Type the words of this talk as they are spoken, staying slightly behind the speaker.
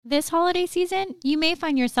This holiday season, you may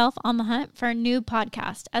find yourself on the hunt for a new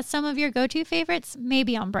podcast, as some of your go-to favorites may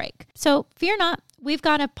be on break. So fear not, we've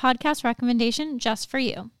got a podcast recommendation just for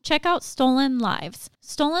you. Check out Stolen Lives.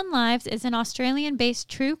 Stolen Lives is an Australian-based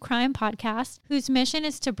true crime podcast whose mission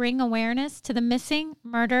is to bring awareness to the missing,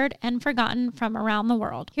 murdered, and forgotten from around the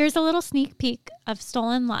world. Here's a little sneak peek of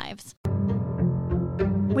Stolen Lives.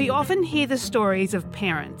 We often hear the stories of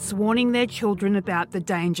parents warning their children about the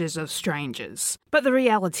dangers of strangers. But the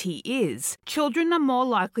reality is, children are more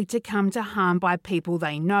likely to come to harm by people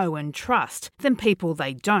they know and trust than people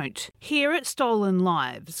they don't. Here at Stolen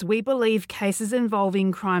Lives, we believe cases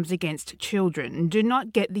involving crimes against children do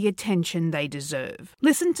not get the attention they deserve.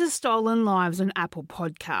 Listen to Stolen Lives on Apple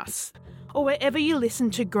Podcasts, or wherever you listen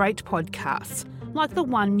to great podcasts, like the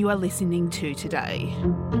one you are listening to today.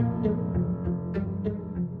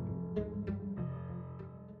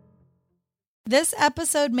 This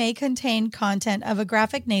episode may contain content of a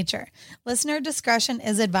graphic nature. Listener discretion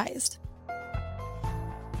is advised.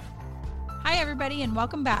 Hi, everybody, and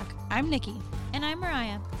welcome back. I'm Nikki. And I'm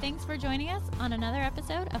Mariah. Thanks for joining us on another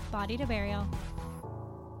episode of Body to Burial.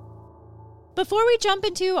 Before we jump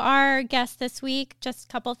into our guest this week, just a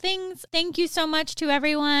couple things. Thank you so much to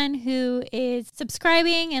everyone who is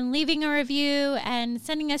subscribing and leaving a review and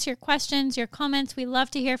sending us your questions, your comments. We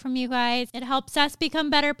love to hear from you guys. It helps us become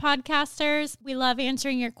better podcasters. We love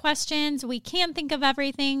answering your questions. We can't think of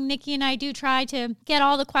everything. Nikki and I do try to get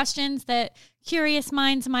all the questions that curious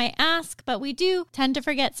minds might ask, but we do tend to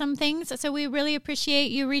forget some things. So we really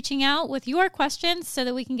appreciate you reaching out with your questions so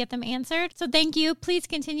that we can get them answered. So thank you. Please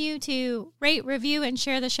continue to rate, review, and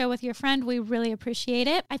share the show with your friend. We really appreciate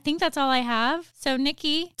it. I think that's all I have. So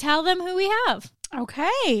Nikki, tell them who we have.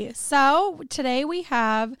 Okay, so today we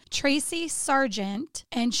have Tracy Sargent,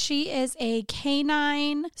 and she is a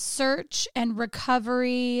canine search and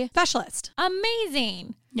recovery specialist.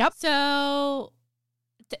 Amazing. Yep. So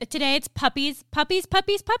today it's puppies.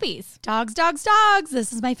 Dogs, dogs, dogs.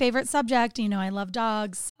 This is my favorite subject. You know, I love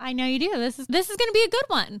dogs. I know you do. This is going to be a good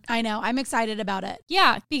one. I know. I'm excited about it.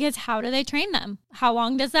 Yeah, because how do they train them? How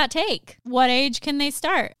long does that take? What age can they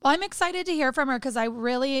start? Well, I'm excited to hear from her because I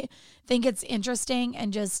really think it's interesting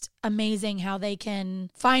and just amazing how they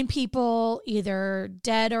can find people either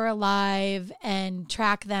dead or alive and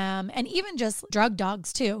track them, and even just drug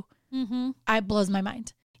dogs too. It blows my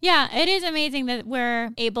mind. Yeah, it is amazing that we're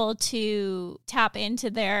able to tap into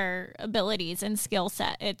their abilities and skill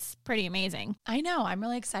set. It's pretty amazing. I know. I'm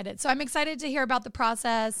really excited. So I'm excited to hear about the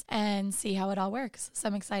process and see how it all works. So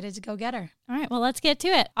I'm excited to go get her. All right, well, let's get to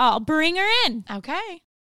it. I'll bring her in. Okay.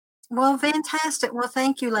 Well, fantastic. Well,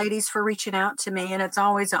 thank you, ladies, for reaching out to me. And it's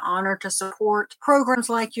always an honor to support programs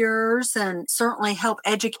like yours and certainly help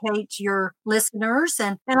educate your listeners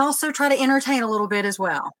and also try to entertain a little bit as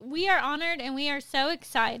well. We are honored and we are so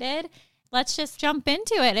excited. Let's just jump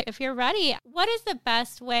into it. If you're ready, what is the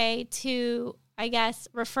best way to, I guess,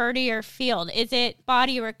 refer to your field? Is it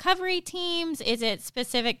body recovery teams? Is it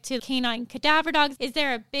specific to canine cadaver dogs? Is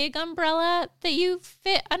there a big umbrella that you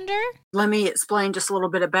fit under? Let me explain just a little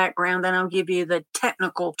bit of background, then I'll give you the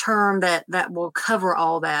technical term that will cover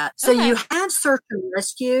all that. So You have search and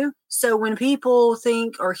rescue. So when people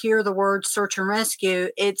think or hear the word search and rescue,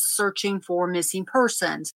 it's searching for missing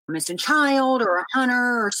persons, a missing child or a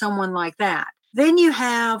hunter or someone like that. Then you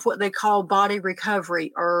have what they call body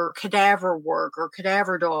recovery or cadaver work or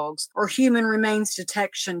cadaver dogs or human remains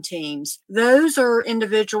detection teams. Those are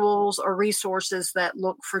individuals or resources that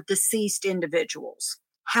look for deceased individuals.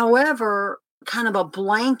 However, kind of a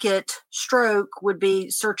blanket stroke would be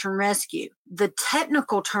search and rescue. The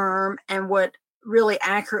technical term and what really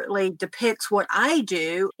accurately depicts what I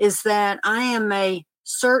do is that I am a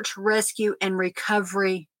search, rescue, and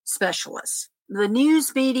recovery specialist. The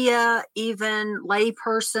news media, even lay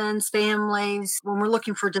persons, families, when we're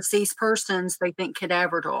looking for deceased persons, they think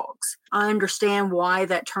cadaver dogs. I understand why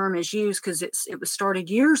that term is used because it was started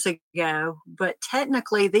years ago, but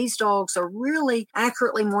technically these dogs are really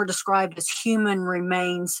accurately more described as human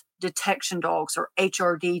remains detection dogs or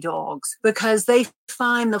HRD dogs because they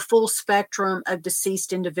find the full spectrum of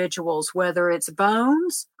deceased individuals, whether it's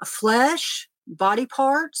bones, flesh, body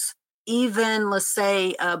parts, even, let's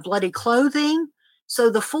say, bloody clothing. So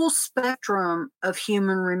the full spectrum of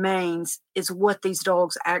human remains is what these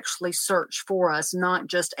dogs actually search for us, not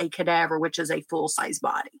just a cadaver, which is a full-size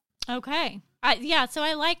body. Okay. So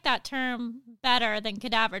I like that term better than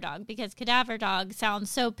cadaver dog because cadaver dog sounds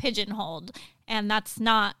so pigeonholed, and that's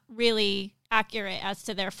not really accurate as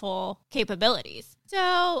to their full capabilities.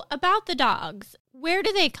 So about the dogs, where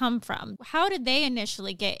do they come from? How did they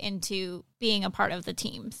initially get into being a part of the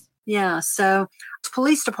teams? Yeah. So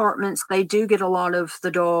police departments, they do get a lot of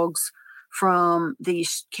the dogs from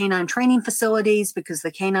these canine training facilities because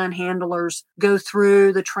the canine handlers go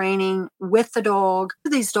through the training with the dog.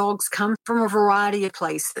 These dogs come from a variety of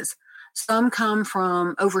places. Some come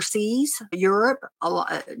from overseas, Europe,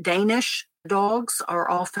 Danish dogs are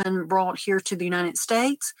often brought here to the United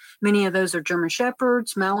States. Many of those are German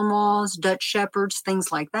Shepherds, Malinois, Dutch Shepherds,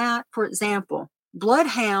 things like that. For example,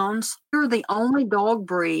 bloodhounds are the only dog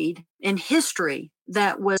breed in history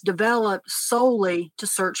that was developed solely to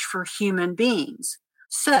search for human beings.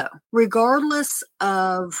 So, regardless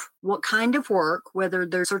of what kind of work, whether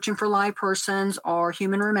they're searching for live persons or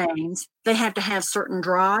human remains, they have to have certain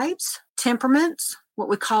drives, temperaments, what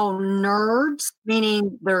we call nerds,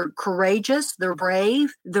 meaning they're courageous, they're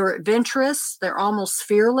brave, they're adventurous, they're almost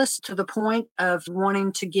fearless to the point of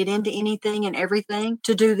wanting to get into anything and everything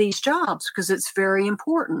to do these jobs because it's very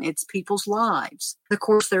important. It's people's lives. Of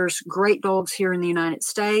course, there's great dogs here in the United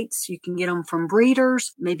States. You can get them from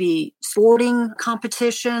breeders, maybe sporting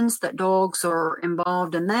competitions that dogs are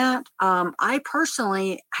involved in that. I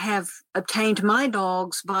personally have obtained my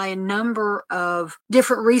dogs by a number of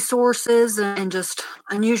different resources and just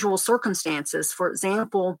unusual circumstances. For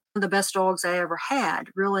example, one of the best dogs I ever had,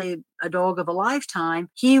 really a dog of a lifetime,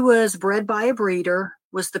 he was bred by a breeder,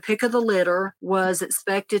 was the pick of the litter, was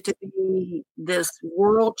expected to be this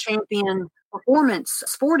world champion performance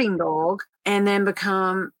sporting dog, and then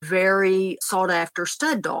become very sought after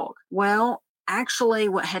stud dog. Well, actually,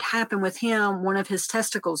 what had happened with him, one of his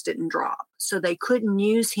testicles didn't drop. So they couldn't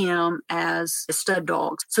use him as a stud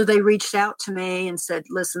dog. So they reached out to me and said,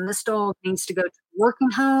 listen, this dog needs to go to a working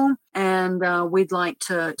home, and we'd like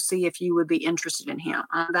to see if you would be interested in him.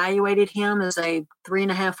 I evaluated him as a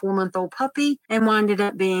 3.5, 4-month-old puppy and wound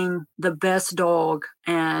up being the best dog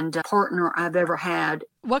and partner I've ever had.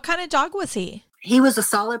 What kind of dog was he? He was a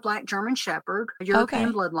solid black German Shepherd,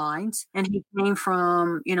 European bloodlines, and he came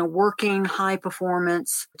from, working high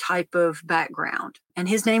performance type of background. And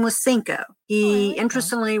his name was Cinco. He,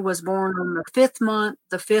 interestingly, was born on the 5th month,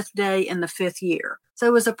 the 5th day, and the 5th year. So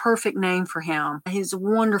it was a perfect name for him. He's a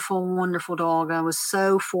wonderful, wonderful dog. I was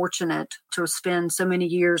so fortunate to spend so many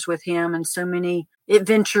years with him and so many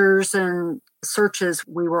adventures and searches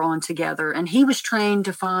we were on together. And he was trained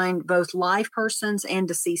to find both live persons and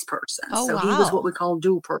deceased persons. Oh, so wow. He was what we call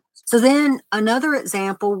dual purpose. So then another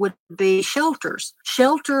example would be shelters.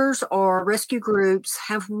 Shelters or rescue groups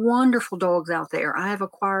have wonderful dogs out there. I have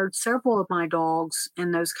acquired several of my dogs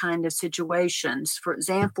in those kind of situations. For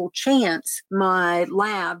example, Chance, my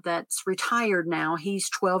lab that's retired now, he's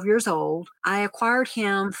 12 years old. I acquired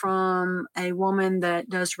him from a woman that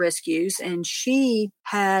does rescues, and she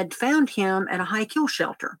had found him at a high kill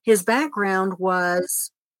shelter. His background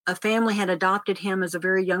was a family had adopted him as a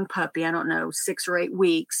very young puppy, I don't know, 6 or 8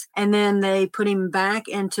 weeks. And then they put him back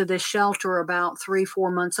into the shelter about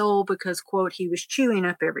 3-4 months old because, quote, he was chewing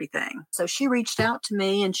up everything. So she reached out to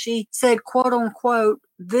me and she said, quote unquote,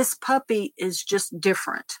 this puppy is just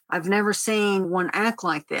different. I've never seen one act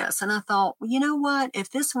like this. And I thought, well, you know what? If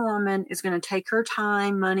this woman is going to take her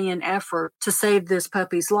time, money, and effort to save this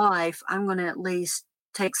puppy's life, I'm going to at least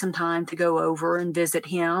take some time to go over and visit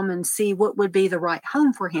him and see what would be the right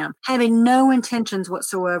home for him, having no intentions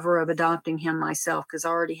whatsoever of adopting him myself because I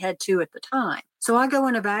already had 2 at the time. So I go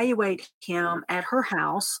and evaluate him at her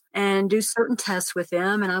house and do certain tests with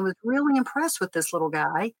him. And I was really impressed with this little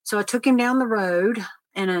guy. So I took him down the road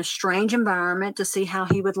in a strange environment to see how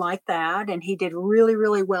he would like that. And he did really,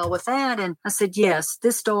 really well with that. And I said, yes,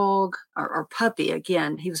 this dog or puppy,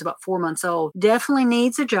 again, he was about 4 months old, definitely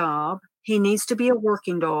needs a job. He needs to be a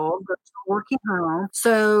working dog, a working home.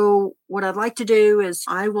 So what I'd like to do is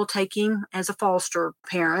I will take him as a foster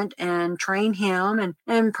parent and train him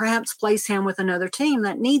and perhaps place him with another team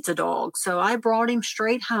that needs a dog. So I brought him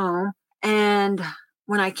straight home. And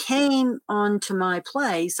when I came onto my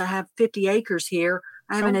place, I have 50 acres here.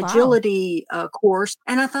 I have an agility course.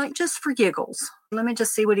 And I thought, just for giggles, let me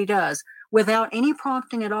just see what he does. Without any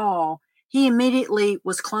prompting at all, he immediately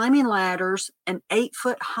was climbing ladders, an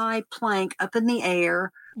 8-foot high plank up in the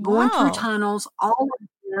air, going through tunnels, all of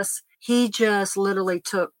this. He just literally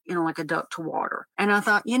took, like a duck to water. And I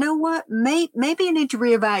thought, you know what? Maybe I need to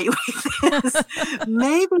reevaluate this.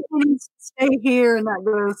 Maybe he needs to stay here and not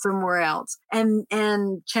go somewhere else.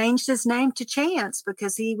 And changed his name to Chance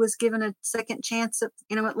because he was given a second chance at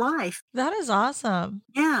life. That is awesome.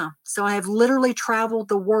 Yeah. So I have literally traveled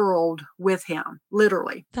the world with him,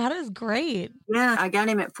 literally. That is great. Yeah. I got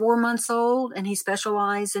him at 4 months old and he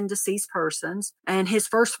specialized in deceased persons. And his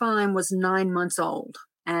first find was 9 months old.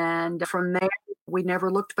 And from there, We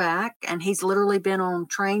never looked back. And he's literally been on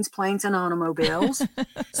trains, planes, and automobiles.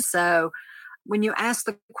 So when you ask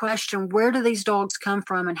the question, where do these dogs come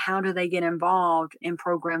from and how do they get involved in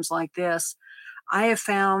programs like this? I have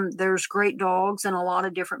found there's great dogs in a lot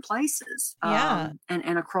of different places and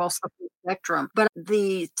across the spectrum. But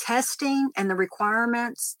the testing and the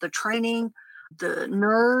requirements, the training, the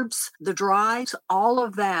nerves, the drives, all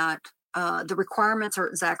of that, the requirements are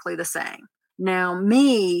exactly the same. Now,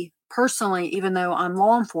 me personally, even though I'm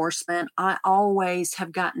law enforcement, I always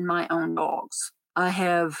have gotten my own dogs. I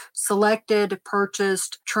have selected,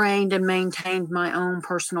 purchased, trained, and maintained my own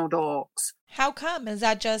personal dogs. How come? Is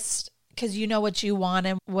that just because you know what you want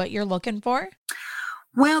and what you're looking for?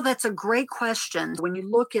 Well, that's a great question. When you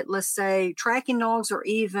look at, let's say, tracking dogs or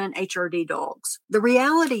even HRD dogs, the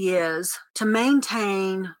reality is to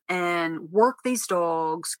maintain and work these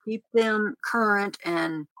dogs, keep them current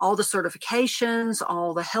and all the certifications,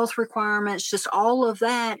 all the health requirements, just all of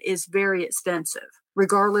that is very expensive,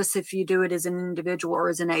 regardless if you do it as an individual or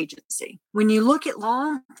as an agency. When you look at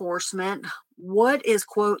law enforcement, what is,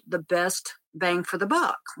 quote, the best bang for the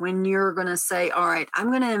buck? When you're going to say, all right, I'm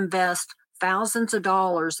going to invest thousands of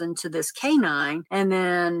dollars into this canine and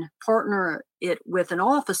then partner it with an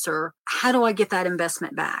officer, how do I get that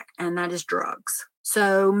investment back? And that is drugs.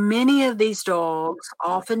 So many of these dogs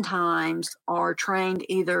oftentimes are trained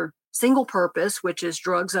either single purpose, which is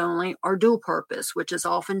drugs only, or dual purpose, which is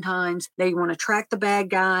oftentimes they want to track the bad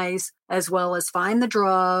guys as well as find the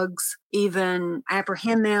drugs, even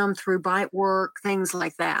apprehend them through bite work, things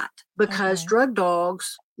like that. Because drug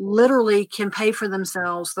dogs literally can pay for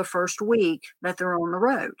themselves the first week that they're on the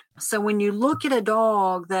road. So when you look at a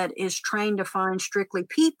dog that is trained to find strictly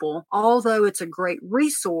people, although it's a great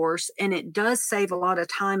resource and it does save a lot of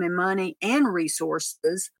time and money and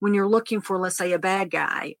resources, when you're looking for, let's say, a bad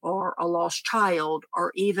guy or a lost child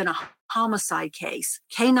or even a homicide case,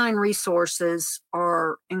 canine resources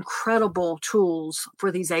are incredible tools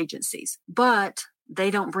for these agencies, but they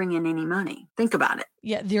don't bring in any money. Think about it.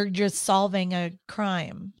 Yeah, they're just solving a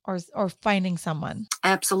crime or finding someone.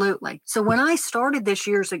 Absolutely. So when I started this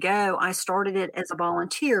years ago, I started it as a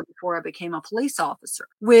volunteer before I became a police officer,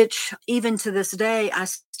 which even to this day, I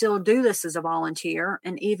still do this as a volunteer.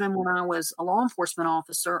 And even when I was a law enforcement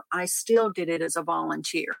officer, I still did it as a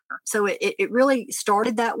volunteer. So it really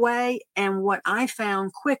started that way. And what I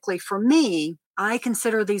found quickly for me, I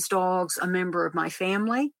consider these dogs a member of my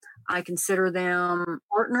family. I consider them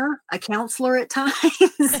a partner, a counselor at times.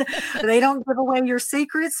 They don't give away your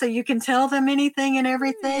secrets, so you can tell them anything and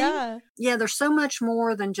everything. Yeah, there's so much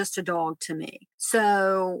more than just a dog to me.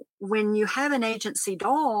 So when you have an agency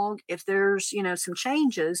dog, if there's, some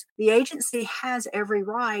changes, the agency has every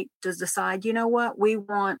right to decide, you know what, we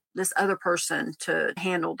want this other person to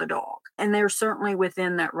handle the dog. And they're certainly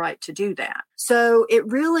within that right to do that. So it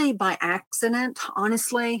really by accident,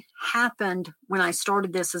 honestly, happened when I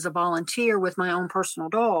started this as a volunteer with my own personal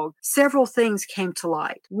dog. Several things came to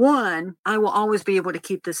light. One, I will always be able to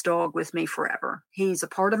keep this dog with me forever. He's a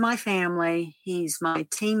part of my family. He's my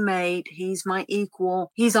teammate. He's my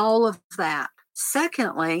equal. He's all of that.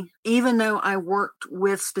 Secondly, even though I worked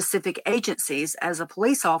with specific agencies as a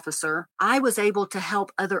police officer, I was able to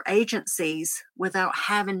help other agencies without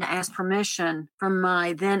having to ask permission from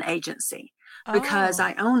my then agency because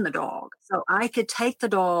I own the dog. So I could take the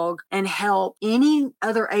dog and help any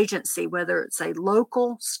other agency, whether it's a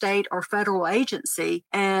local, state, or federal agency.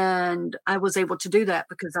 And I was able to do that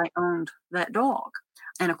because I owned that dog.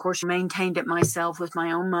 And of course, maintained it myself with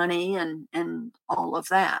my own money and all of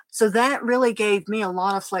that. So that really gave me a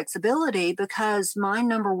lot of flexibility because my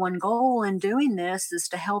number one goal in doing this is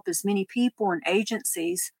to help as many people and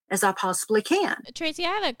agencies as I possibly can. Tracy, I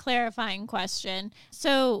have a clarifying question.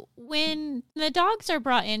 So when the dogs are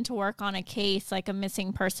brought in to work on a case, like a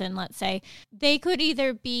missing person, let's say, they could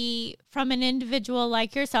either be from an individual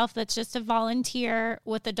like yourself that's just a volunteer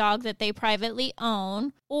with a dog that they privately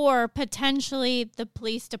own, or potentially the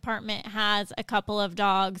police department has a couple of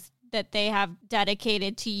dogs that they have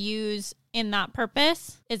dedicated to use in that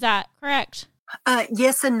purpose. Is that correct?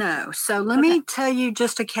 Yes and no. So let me tell you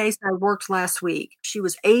just a case I worked last week. She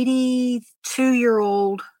was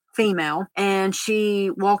 82-year-old female, and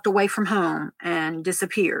she walked away from home and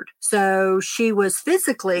disappeared. So she was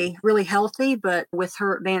physically really healthy, but with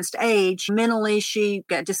her advanced age, mentally she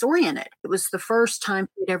got disoriented. It was the first time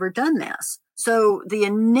she'd ever done this. So the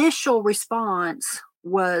initial response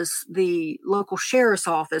was the local sheriff's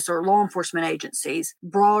office or law enforcement agencies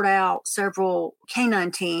brought out several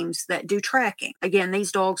canine teams that do tracking. Again,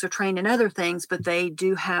 these dogs are trained in other things, but they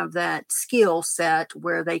do have that skill set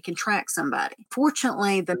where they can track somebody.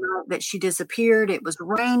 Fortunately, the night that she disappeared, it was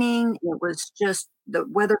raining. It was just the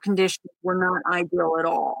weather conditions were not ideal at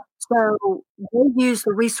all. So they used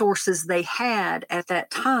the resources they had at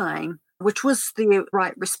that time, which was the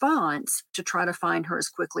right response, to try to find her as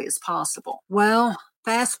quickly as possible. Well,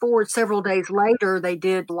 fast forward several days later, they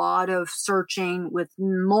did a lot of searching with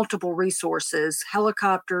multiple resources,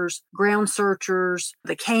 helicopters, ground searchers,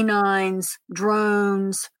 the canines,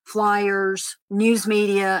 drones, flyers, news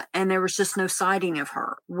media, and there was just no sighting of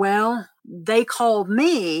her. Well, they called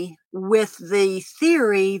me with the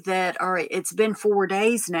theory that, all right, it's been 4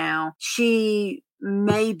 days now. She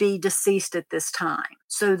may be deceased at this time.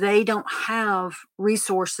 So they don't have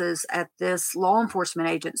resources at this law enforcement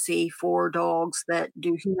agency for dogs that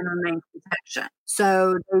do humane protection.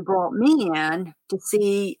 So they brought me in to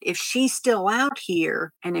see if she's still out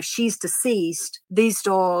here, and if she's deceased, these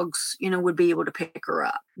dogs, would be able to pick her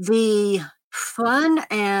up. The fun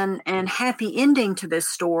and happy ending to this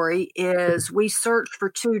story is we searched for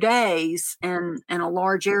 2 days in a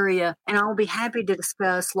large area, and I'll be happy to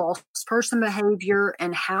discuss lost person behavior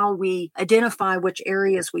and how we identify which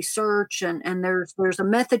areas we search, and there's a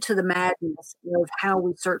method to the madness of how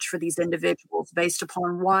we search for these individuals based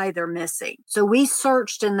upon why they're missing. So we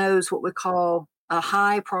searched in those what we call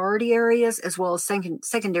high priority areas as well as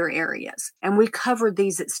secondary areas. And we covered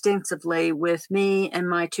these extensively with me and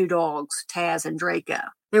my 2 dogs, Taz and Draco.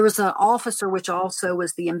 There was an officer, which also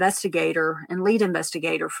was the investigator and lead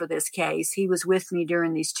investigator for this case. He was with me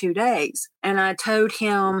during these 2 days. And I told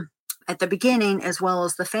him at the beginning, as well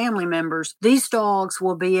as the family members, these dogs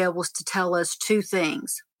will be able to tell us 2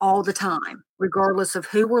 things all the time, regardless of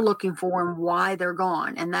who we're looking for and why they're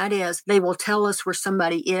gone. And that is, they will tell us where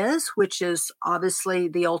somebody is, which is obviously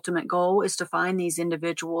the ultimate goal, is to find these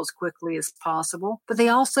individuals as quickly as possible. But they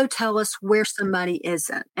also tell us where somebody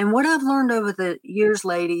isn't. And what I've learned over the years,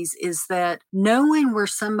 ladies, is that knowing where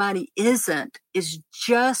somebody isn't is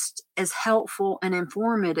just as helpful and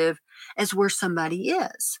informative as where somebody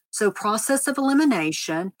is. So process of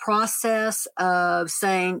elimination, process of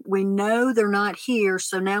saying, we know they're not here,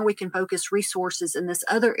 so now we can focus resources in this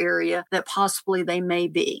other area that possibly they may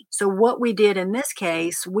be. So what we did in this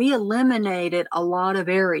case, we eliminated a lot of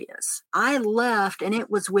areas. I left, and it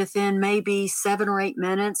was within maybe 7 or 8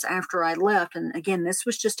 minutes after I left. And again, this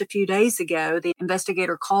was just a few days ago. The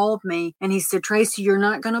investigator called me and he said, Tracy, you're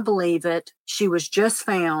not going to believe it. She was just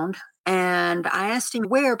found. And I asked him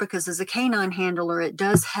where, because as a canine handler, it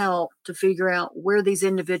does help to figure out where these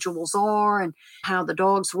individuals are and how the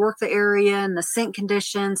dogs work the area and the scent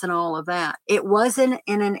conditions and all of that. It wasn't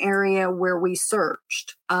in an area where we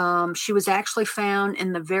searched. She was actually found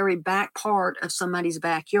in the very back part of somebody's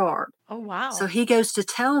backyard. Oh, wow. So he goes to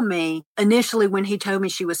tell me, initially when he told me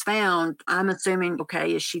she was found, I'm assuming,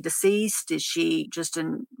 okay, is she deceased? Is she just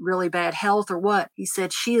in really bad health or what? He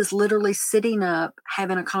said, she is literally sitting up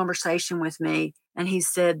having a conversation with me. And he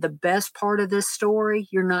said, the best part of this story,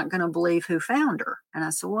 you're not going to believe who found her. And I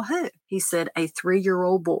said, well, who? He said, a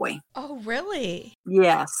 3-year-old boy. Oh, really?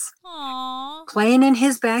 Yes. Aww. Playing in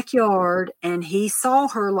his backyard, and he saw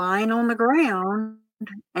her lying on the ground.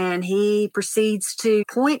 And he proceeds to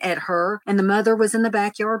point at her, and the mother was in the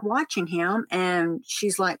backyard watching him. And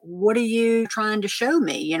she's like, what are you trying to show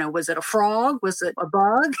me? Was it a frog? Was it a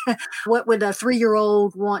bug? What would a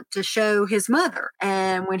 3-year-old want to show his mother?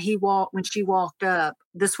 And when she walked up,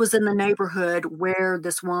 this was in the neighborhood where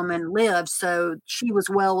this woman lived. So she was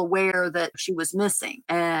well aware that she was missing,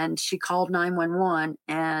 and she called 911,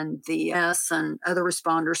 and the S and other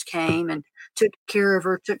responders came and took care of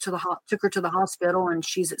her, took her to the hospital, and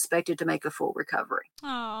she's expected to make a full recovery.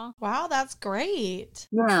 Aww. Wow, that's great.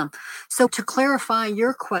 Yeah. So to clarify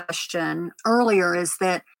your question earlier, is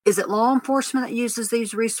it law enforcement that uses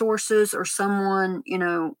these resources, or someone,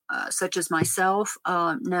 such as myself?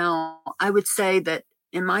 Now, I would say that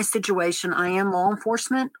in my situation, I am law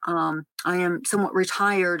enforcement. I am somewhat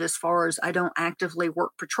retired as far as I don't actively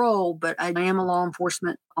work patrol, but I am a law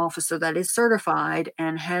enforcement officer that is certified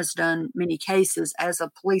and has done many cases as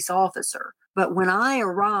a police officer. But when I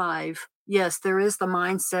arrive, yes, there is the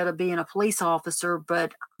mindset of being a police officer,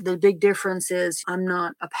 but the big difference is I'm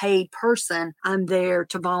not a paid person. I'm there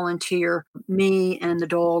to volunteer me and the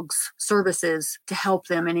dogs' services to help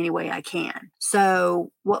them in any way I can.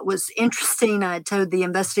 So what was interesting, I told the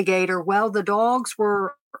investigator, well, the dogs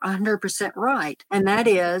were 100% right. And that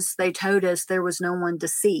is, they told us there was no one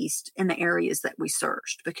deceased in the areas that we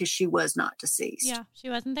searched because she was not deceased. Yeah, she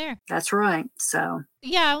wasn't there. That's right. So,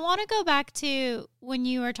 yeah, I want to go back to when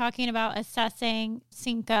you were talking about assessing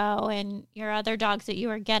Cinco and your other dogs that you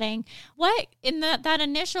were getting. What, in that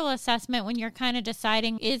initial assessment, when you're kind of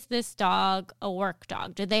deciding, is this dog a work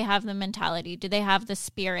dog? Do they have the mentality? Do they have the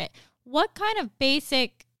spirit? What kind of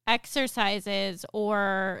basic exercises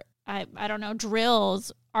or I don't know,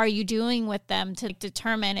 drills are you doing with them to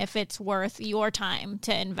determine if it's worth your time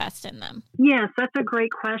to invest in them? Yes, that's a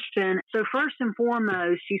great question. So first and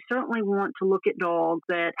foremost, you certainly want to look at dogs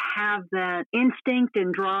that have that instinct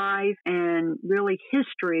and drive and really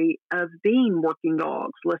history of being working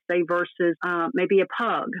dogs, let's say, versus maybe a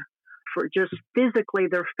pug. For just physically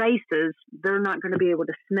their faces, they're not going to be able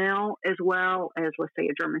to smell as well as, let's say,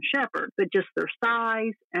 a German Shepherd, but just their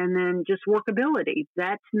size and then just workability.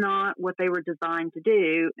 That's not what they were designed to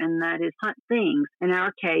do, and that is hunt things. In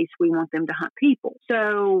our case, we want them to hunt people.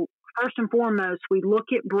 So first and foremost, we look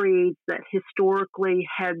at breeds that historically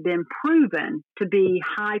have been proven to be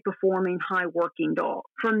high-performing, high-working dogs.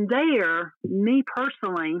 From there, me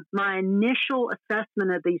personally, my initial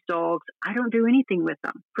assessment of these dogs, I don't do anything with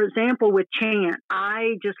them. For example, with Chant,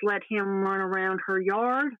 I just let him run around her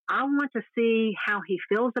yard. I want to see how he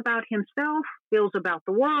feels about himself, feels about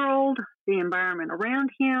the world, the environment around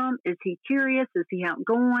him. Is he curious? Is he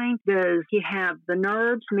outgoing? Does he have the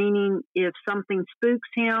nerves? Meaning, if something spooks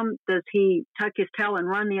him, does he tuck his tail and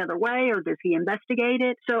run the other way, or does he investigate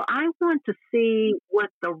it? So I want to see what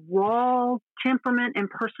the raw temperament and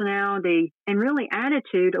personality and really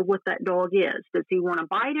attitude of what that dog is. Does he want to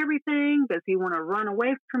bite everything? Does he want to run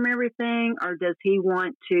away from everything? Or does he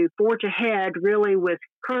want to forge ahead really with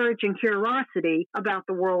courage and curiosity about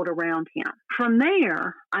the world around him? From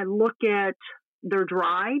there, I look at their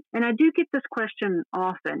drive, and I do get this question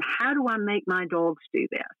often: how do I make my dogs do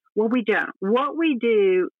this? Well, we don't. What we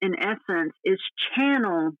do, in essence, is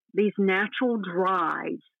channel these natural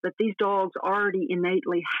drives that these dogs already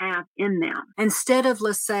innately have in them. Instead of,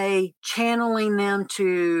 let's say, channeling them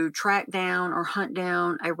to track down or hunt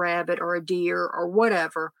down a rabbit or a deer or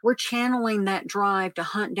whatever, we're channeling that drive to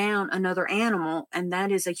hunt down another animal, and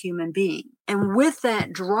that is a human being. And with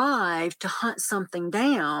that drive to hunt something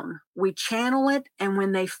down, we channel it, and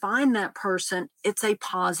when they find that person, it's a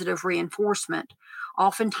positive reinforcement.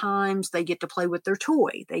 Oftentimes, they get to play with their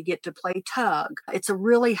toy. They get to play tug. It's a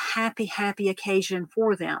really happy occasion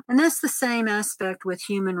for them. And that's the same aspect with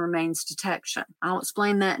human remains detection. I'll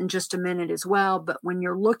explain that in just a minute as well. But when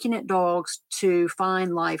you're looking at dogs to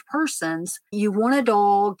find live persons, you want a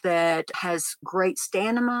dog that has great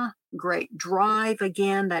stamina, great drive.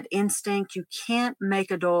 Again, that instinct. You can't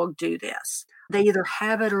make a dog do this. They either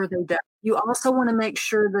have it or they don't. You also want to make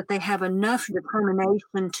sure that they have enough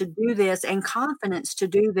determination to do this and confidence to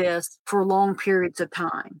do this for long periods of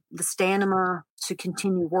time. The stamina to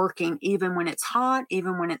continue working, even when it's hot,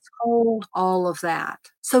 even when it's cold, all of that.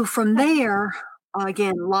 So from there,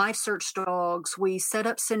 again, live search dogs, we set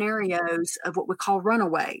up scenarios of what we call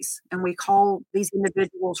runaways, and we call these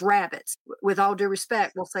individuals rabbits. With all due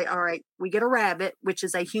respect, we'll say, all right, we get a rabbit, which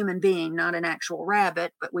is a human being, not an actual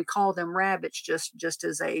rabbit, but we call them rabbits just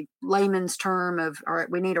as a layman's term of, all right,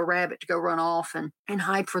 we need a rabbit to go run off and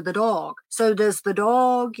hide for the dog. So does the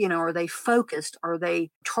dog, are they focused? Are they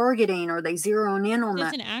targeting? Are they zeroing in on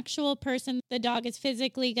that? Does an actual person the dog is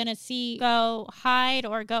physically going to see go hide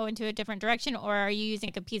or go into a different direction, or are you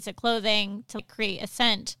using a piece of clothing to create a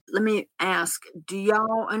scent? Let me ask, do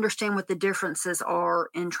y'all understand what the differences are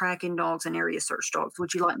in tracking dogs and area search dogs?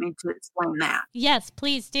 Would you like me to explain that? Yes,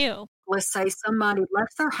 please do. Let's say somebody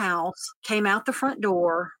left their house, came out the front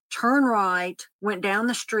door, turned right, went down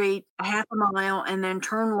the street a half a mile, and then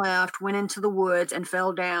turned left, went into the woods, and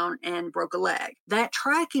fell down and broke a leg. That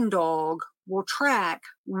tracking dog will track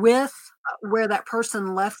with where that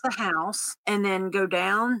person left the house and then go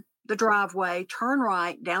down the driveway, turn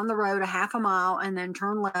right, down the road a half a mile, and then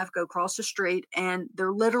turn left, go across the street, and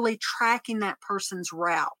they're literally tracking that person's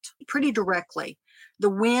route pretty directly. The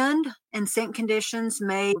wind and scent conditions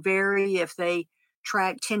may vary if they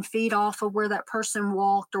track 10 feet off of where that person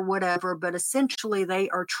walked or whatever, but essentially they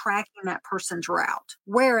are tracking that person's route.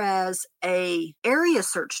 Whereas a area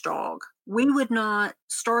search dog we would not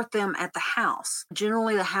start them at the house.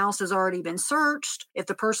 Generally, the house has already been searched. If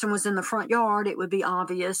the person was in the front yard, it would be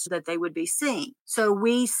obvious that they would be seen. So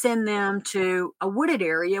we send them to a wooded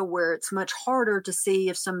area where it's much harder to see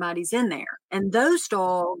if somebody's in there. And those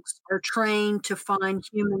dogs are trained to find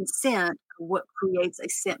human scent, what creates a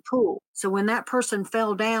scent pool. So when that person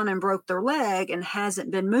fell down and broke their leg and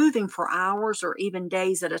hasn't been moving for hours or even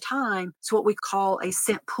days at a time, it's what we call a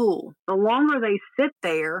scent pool. The longer they sit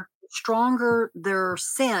there, stronger their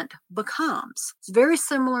scent becomes. It's very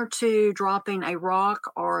similar to dropping a rock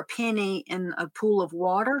or a penny in a pool of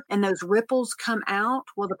water and those ripples come out.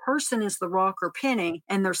 Well, the person is the rock or penny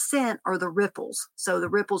and their scent are the ripples. So the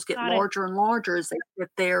ripples get larger and larger as they sit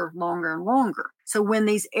there longer and longer. So when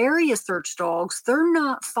these area search dogs, they're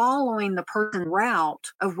not following the person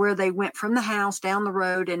route of where they went from the house down the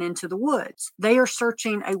road and into the woods. They are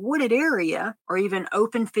searching a wooded area or even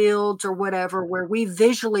open fields or whatever where we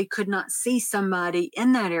visually could not see somebody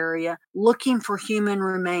in that area looking for human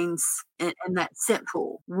remains in that scent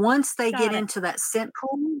pool. Once they get into that scent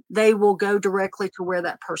pool, they will go directly to where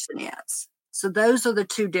that person is. So those are the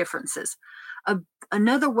two differences.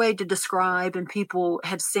 Another way to describe, and people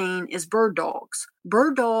have seen, is bird dogs.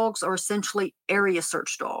 Bird dogs are essentially area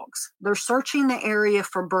search dogs. They're searching the area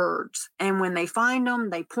for birds. And when they find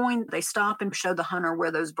them, they point, they stop and show the hunter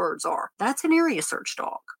where those birds are. That's an area search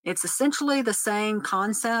dog. It's essentially the same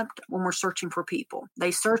concept when we're searching for people.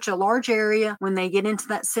 They search a large area. When they get into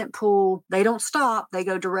that scent pool, they don't stop. They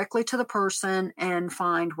go directly to the person and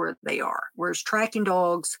find where they are. Whereas tracking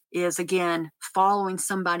dogs is, again, following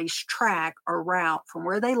somebody's track or route from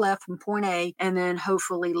where they left from point A and then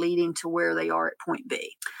hopefully leading to where they are at point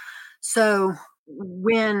B. So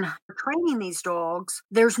when training these dogs,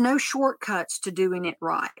 there's no shortcuts to doing it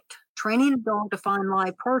right. Training a dog to find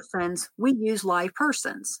live persons, we use live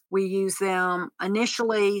persons. We use them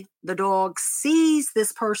initially. The dog sees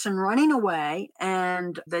this person running away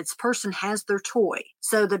and this person has their toy.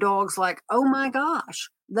 So the dog's like, oh my gosh,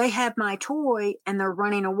 they have my toy and they're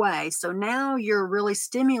running away. So now you're really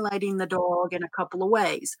stimulating the dog in a couple of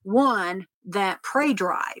ways. One, that prey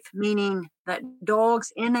drive, meaning that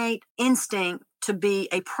dog's innate instinct to be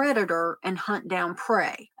a predator and hunt down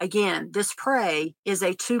prey. Again, this prey is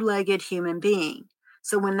a two-legged human being.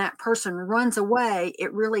 So when that person runs away,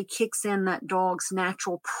 it really kicks in that dog's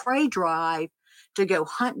natural prey drive to go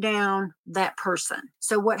hunt down that person.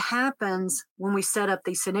 So what happens when we set up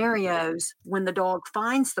these scenarios, when the dog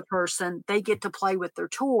finds the person, they get to play with their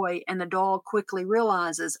toy and the dog quickly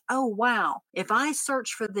realizes, oh, wow, if I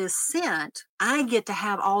search for this scent, I get to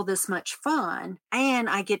have all this much fun and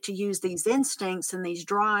I get to use these instincts and these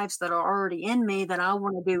drives that are already in me that I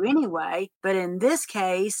want to do anyway. But in this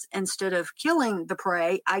case, instead of killing the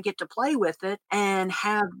prey, I get to play with it and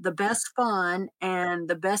have the best fun and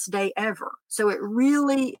the best day ever. So it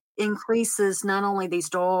really increases not only these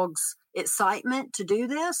dogs' excitement to do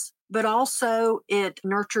this, but also it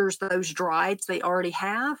nurtures those drives they already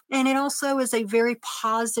have. And it also is a very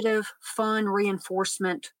positive, fun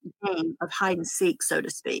reinforcement game of hide and seek, so to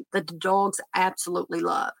speak, that the dogs absolutely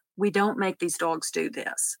love. We don't make these dogs do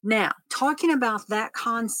this. Now, talking about that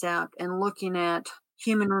concept and looking at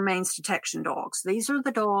human remains detection dogs. These are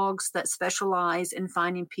the dogs that specialize in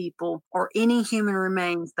finding people or any human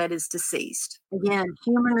remains that is deceased. Again,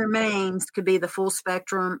 human remains could be the full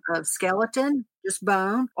spectrum of skeleton, just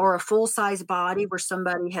bone, or a full-size body where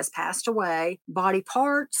somebody has passed away, body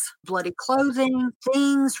parts, bloody clothing,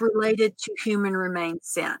 things related to human remains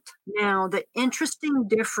scent. Now, the interesting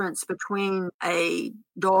difference between a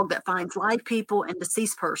dog that finds live people and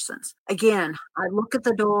deceased persons. Again, I look at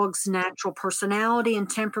the dog's natural personality and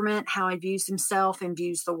temperament, how he views himself and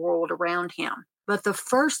views the world around him. But the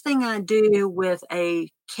first thing I do with a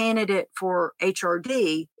candidate for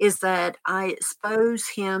HRD is that I expose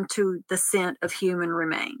him to the scent of human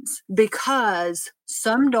remains because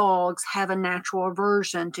some dogs have a natural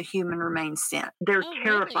aversion to human remains scent. They're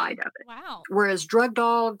terrified of it. Wow. Whereas drug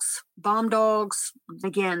dogs, bomb dogs,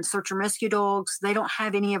 again, search and rescue dogs, they don't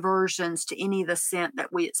have any aversions to any of the scent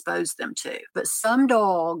that we expose them to. But some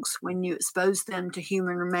dogs, when you expose them to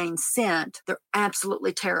human remains scent, they're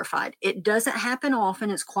absolutely terrified. It doesn't happen often.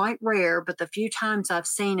 It's quite rare, but the few times I've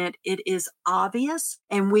seen it, it is obvious,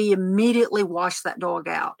 and we immediately wash that dog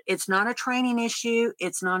out. It's not a training issue.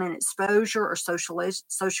 It's not an exposure or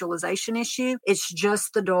socialization issue. It's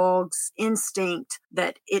just the dog's instinct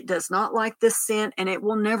that it does not like this scent and it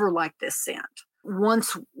will never like this scent.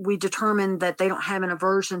 Once we determine that they don't have an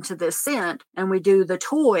aversion to this scent and we do the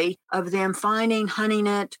toy of them finding, hunting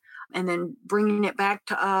it, and then bringing it back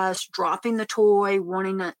to us, dropping the toy,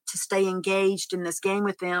 wanting it to stay engaged in this game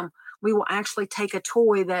with them, we will actually take a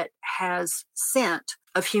toy that has scent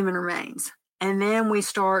of human remains. And then we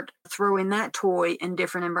start throwing that toy in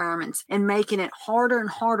different environments and making it harder and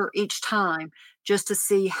harder each time, just to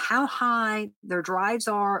see how high their drives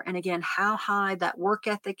are. And again, how high that work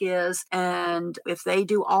ethic is. And if they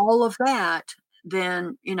do all of that,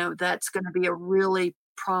 then, that's going to be a really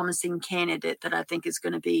promising candidate that I think is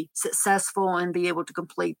going to be successful and be able to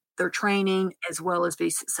complete their training as well as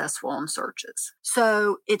be successful on searches.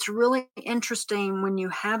 So it's really interesting when you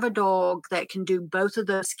have a dog that can do both of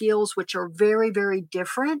those skills, which are very, very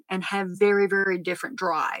different and have very, very different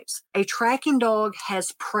drives. A tracking dog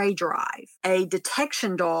has prey drive. A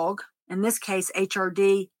detection dog, in this case,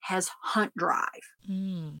 HRD, has hunt drive.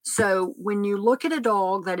 So when you look at a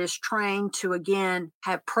dog that is trained to, again,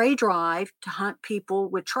 have prey drive to hunt people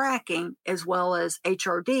with tracking, as well as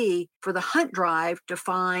HRD for the hunt drive to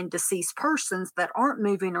find deceased persons that aren't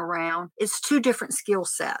moving around, it's two different skill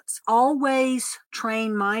sets. Always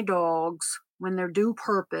train my dogs when they're due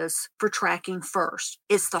purpose for tracking first.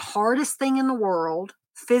 It's the hardest thing in the world,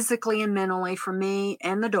 physically and mentally, for me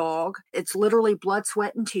and the dog. It's literally blood,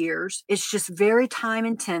 sweat, and tears. It's just very time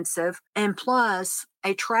intensive. And plus,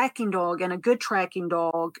 a tracking dog and a good tracking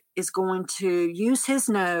dog is going to use his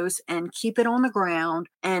nose and keep it on the ground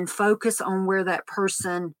and focus on where that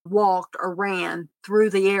person walked or ran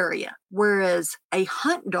through the area. Whereas a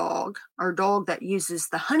hunt dog, or dog that uses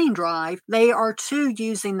the hunting drive, they are too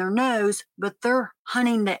using their nose, but they're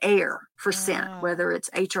hunting the air for scent, whether it's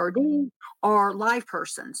HRD or live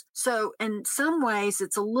persons. So in some ways,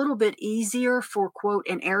 it's a little bit easier for, quote,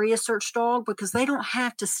 an area search dog because they don't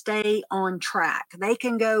have to stay on track. They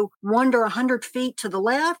can go wander 100 feet to the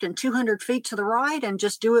left and 200 feet to the right and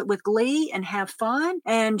just do it with glee and have fun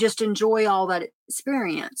and just enjoy all that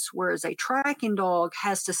experience. Whereas a tracking dog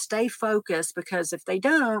has to stay focused, because if they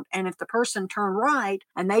don't, and if the person turned right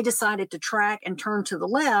and they decided to track and turn to the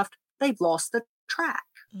left, they've lost the track.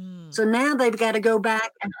 So now they've got to go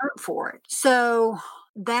back and hunt for it. So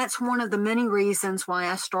that's one of the many reasons why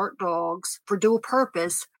I start dogs for dual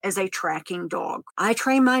purpose as a tracking dog. I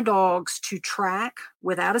train my dogs to track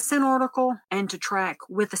without a scent article and to track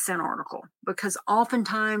with a scent article, because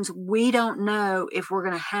oftentimes we don't know if we're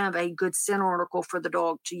going to have a good scent article for the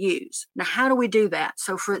dog to use. Now, how do we do that?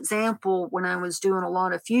 So for example, when I was doing a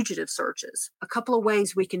lot of fugitive searches, a couple of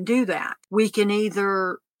ways we can do that. We can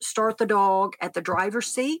either start the dog at the driver's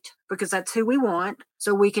seat, because that's who we want.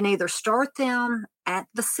 So we can either start them at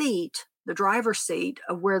the seat, the driver's seat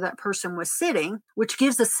of where that person was sitting, which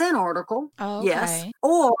gives a scent article. Oh, okay. Yes.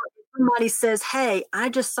 Or somebody says, hey, I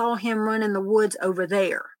just saw him run in the woods over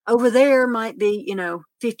there. Over there might be,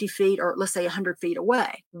 50 feet or let's say 100 feet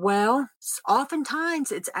away. Well,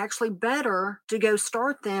 oftentimes it's actually better to go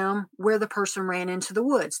start them where the person ran into the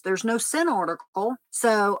woods. There's no scent article.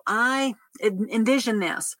 So I envision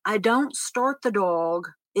this. I don't start the dog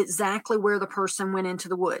exactly where the person went into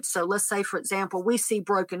the woods. So let's say, for example, we see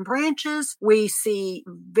broken branches. We see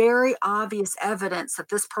very obvious evidence that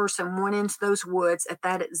this person went into those woods at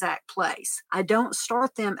that exact place. I don't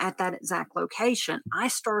start them at that exact location. I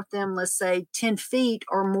start them, let's say, 10 feet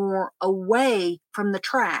or more away from the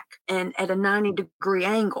track and at a 90-degree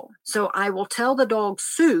angle. So I will tell the dog,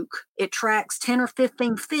 sook, it tracks 10 or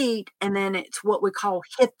 15 feet, and then it's what we call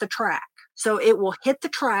hit the track. So it will hit the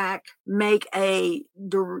track, make a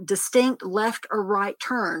distinct left or right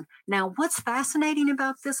turn. Now, what's fascinating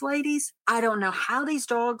about this, ladies? I don't know how these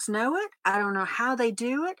dogs know it. I don't know how they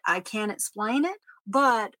do it. I can't explain it.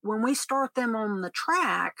 But when we start them on the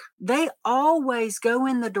track, they always go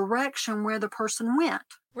in the direction where the person went.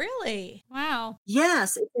 Really? Wow.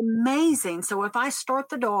 Yes, it's amazing. So if I start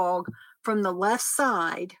the dog from the left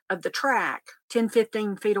side of the track, 10,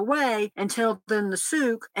 15 feet away, until then the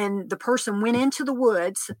sook and the person went into the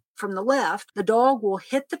woods from the left, the dog will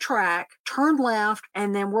hit the track, turn left,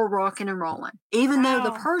 and then we're rocking and rolling. Even though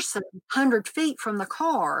the person 100 feet from the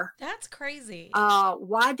car. That's crazy.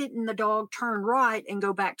 Why didn't the dog turn right and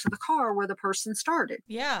go back to the car where the person started?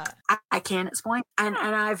 Yeah. I can't explain. And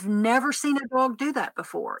I've never seen a dog do that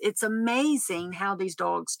before. It's amazing how these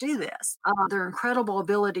dogs do this. Their incredible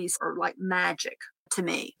abilities are like magic to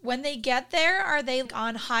me. When they get there, are they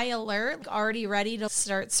on high alert, already ready to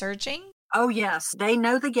start searching? Oh, yes. They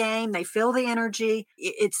know the game. They feel the energy.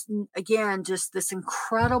 It's, again, just this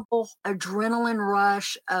incredible adrenaline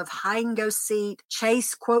rush of hide and go seek,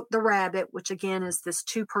 chase, quote, the rabbit, which again is this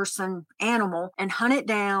 2-person animal, and hunt it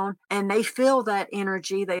down. And they feel that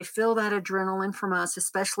energy. They feel that adrenaline from us,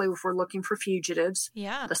 especially if we're looking for fugitives.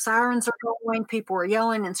 Yeah. The sirens are going. People are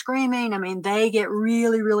yelling and screaming. I mean, they get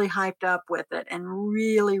really, really hyped up with it and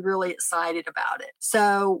really, really excited about it.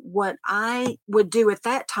 So what I would do at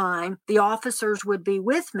that time, the officers would be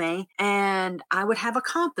with me and I would have a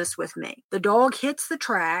compass with me. The dog hits the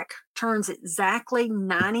track, turns exactly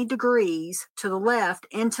 90 degrees to the left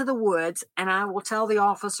into the woods, and I will tell the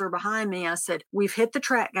officer behind me, I said, we've hit the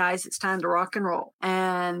track, guys. It's time to rock and roll.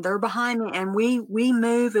 And they're behind me, and we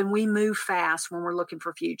move, and we move fast when we're looking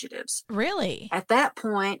for fugitives. Really? At that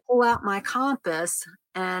point, pull out my compass,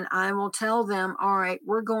 and I will tell them, all right,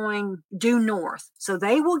 we're going due north. So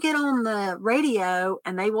they will get on the radio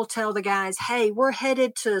and they will tell the guys, hey, we're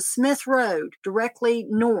headed to Smith Road, directly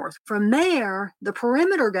north. From there, the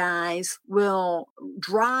perimeter guys will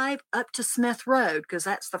drive up to Smith Road because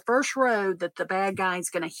that's the first road that the bad guy is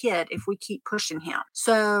going to hit if we keep pushing him.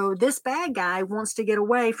 So this bad guy wants to get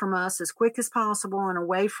away from us as quick as possible and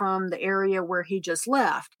away from the area where he just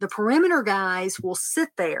left. The perimeter guys will sit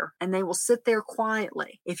there and they will sit there quietly.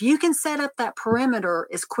 If you can set up that perimeter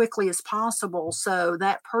as quickly as possible so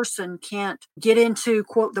that person can't get into,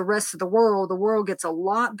 quote, the rest of the world gets a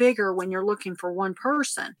lot bigger when you're looking for one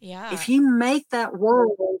person. Yeah. If you make that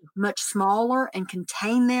world much smaller and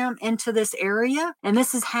contain them into this area, and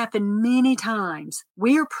this has happened many times,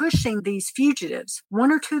 we are pushing these fugitives.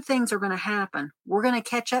 One or two things are going to happen. We're going to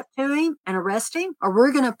catch up to him and arrest him, or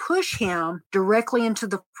we're going to push him directly into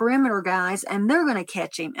the perimeter guys and they're going to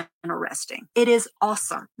catch him and arrest him. It is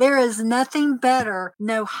awesome. There is nothing better,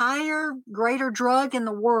 no higher, greater drug in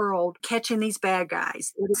the world catching these bad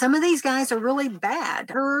guys. Some of these guys are really bad.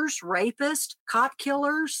 Murderers, rapists, cop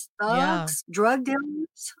killers, thugs, drug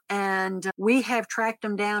dealers. And we have tracked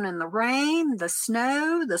them down in the rain, the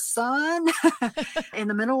snow, the sun, in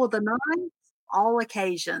the middle of the night, all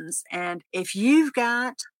occasions. And if you've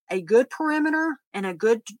got a good perimeter and a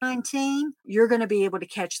good team, you're going to be able to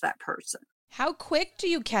catch that person. How quick do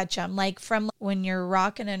you catch them? Like from when you're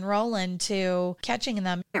rocking and rolling to catching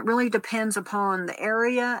them? It really depends upon the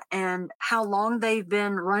area and how long they've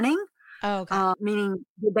been running. Oh, okay. Meaning,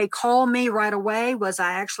 did they call me right away? Was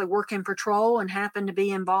I actually working patrol and happened to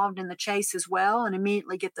be involved in the chase as well and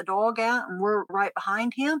immediately get the dog out and we're right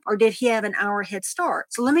behind him? Or did he have an hour head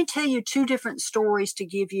start? So let me tell you 2 different stories to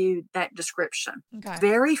give you that description. Okay.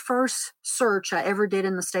 Very first search I ever did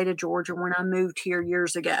in the state of Georgia when I moved here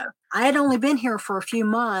years ago. I had only been here for a few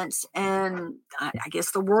months and I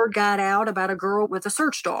guess the word got out about a girl with a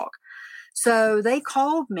search dog. So they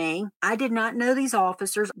called me. I did not know these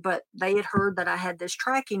officers, but they had heard that I had this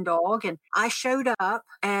tracking dog and I showed up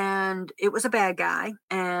and it was a bad guy.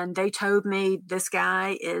 And they told me this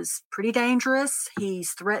guy is pretty dangerous.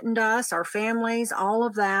 He's threatened us, our families, all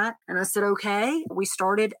of that. And I said, okay. We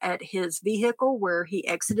started at his vehicle where he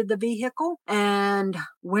exited the vehicle and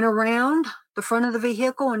went around the front of the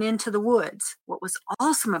vehicle and into the woods. What was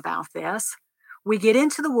awesome about this, we get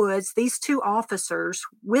into the woods, these 2 officers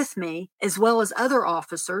with me, as well as other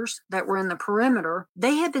officers that were in the perimeter,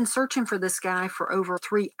 they had been searching for this guy for over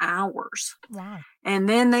 3 hours. Wow. And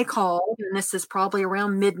then they called, and this is probably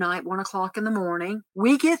around midnight, 1 o'clock in the morning.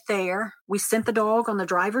 We get there. We sent the dog on the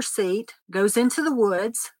driver's seat, goes into the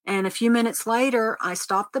woods. And a few minutes later, I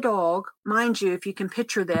stop the dog. Mind you, if you can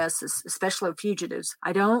picture this, especially with fugitives,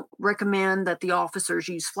 I don't recommend that the officers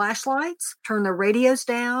use flashlights, turn their radios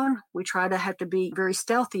down. We try to have to be very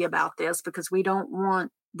stealthy about this because we don't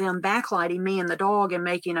want them backlighting me and the dog and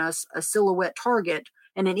making us a silhouette target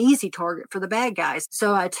and an easy target for the bad guys.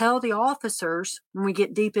 So I tell the officers when we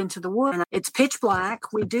get deep into the woods, and it's pitch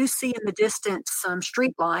black. We do see in the distance some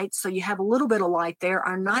street lights, so you have a little bit of light there.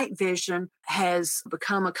 Our night vision has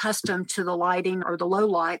become accustomed to the lighting or the low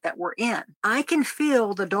light that we're in. I can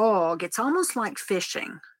feel the dog. It's almost like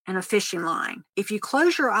fishing and a fishing line. If you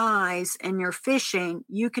close your eyes and you're fishing,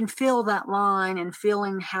 you can feel that line and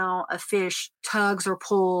feeling how a fish tugs or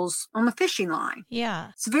pulls on the fishing line. Yeah.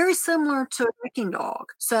 It's very similar to a tracking dog.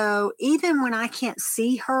 So even when I can't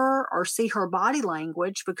see her or see her body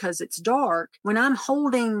language because it's dark, when I'm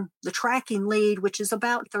holding the tracking lead, which is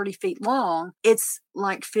about 30 feet long, it's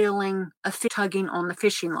like feeling a fish tugging on the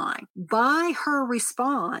fishing line. By her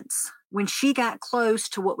response, when she got close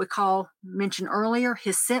to what we mentioned earlier,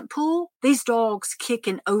 his scent pool, these dogs kick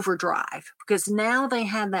in overdrive because now they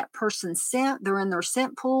have that person's scent. They're in their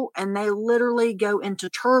scent pool and they literally go into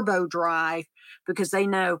turbo drive because they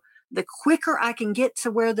know the quicker I can get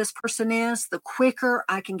to where this person is, the quicker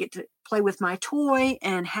I can get to play with my toy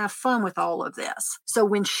and have fun with all of this. So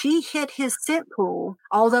when she hit his scent pool,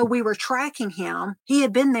 although we were tracking him, he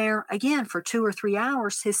had been there again for 2 or 3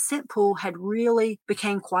 hours. His scent pool had really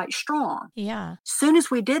became quite strong. Yeah. Soon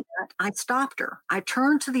as we did that, I stopped her. I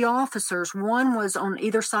turned to the officers. One was on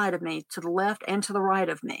either side of me, to the left and to the right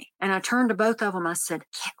of me. And I turned to both of them. I said,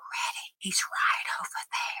 "Get ready. He's right over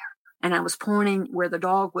there." And I was pointing where the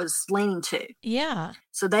dog was leaning to. Yeah.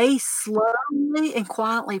 So they slowly and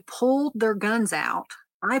quietly pulled their guns out.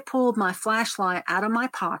 I pulled my flashlight out of my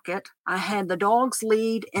pocket. I had the dog's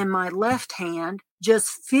lead in my left hand, just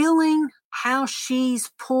feeling how she's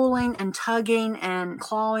pulling and tugging and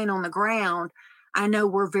clawing on the ground. I know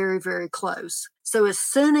we're very, very close. So as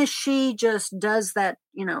soon as she just does that,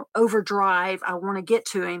 overdrive, I want to get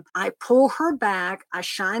to him, I pull her back, I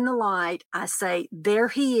shine the light, I say, "There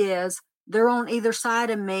he is." They're on either side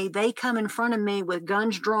of me. They come in front of me with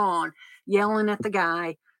guns drawn, yelling at the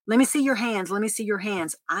guy, "Let me see your hands. Let me see your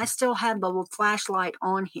hands." I still have the little flashlight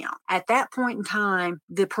on him. At that point in time,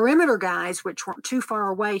 the perimeter guys, which weren't too far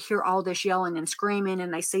away, hear all this yelling and screaming,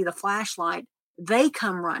 and they see the flashlight. They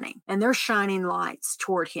come running, and they're shining lights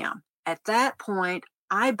toward him. At that point,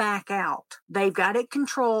 I back out. They've got it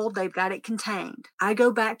controlled. They've got it contained. I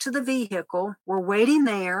go back to the vehicle. We're waiting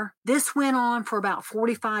there. This went on for about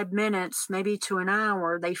 45 minutes, maybe to an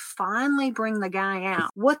hour. They finally bring the guy out.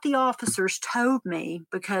 What the officers told me,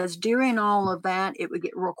 because during all of that, it would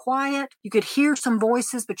get real quiet. You could hear some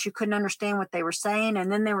voices, but you couldn't understand what they were saying.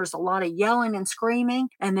 And then there was a lot of yelling and screaming.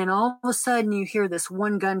 And then all of a sudden you hear this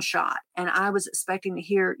one gunshot. And I was expecting to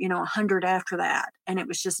hear, 100 after that. And it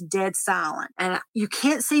was just dead silent. And you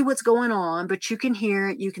can't see what's going on, but you can hear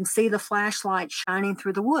it. You can see the flashlight shining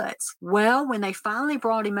through the woods. Well, when they finally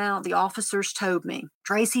brought him out, the officers told me,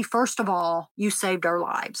 "Tracy, first of all, you saved our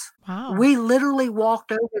lives." Wow. We literally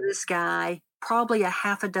walked over this guy probably a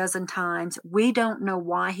half a dozen times. We don't know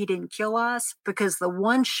why he didn't kill us, because the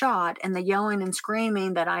one shot and the yelling and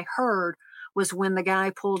screaming that I heard was when the guy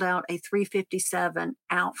pulled out a .357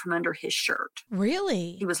 out from under his shirt.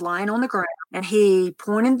 Really? He was lying on the ground and he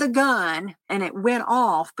pointed the gun and it went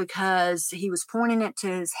off because he was pointing it to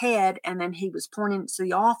his head and then he was pointing it to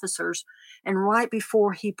the officers. And right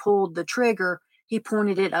before he pulled the trigger, he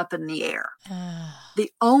pointed it up in the air.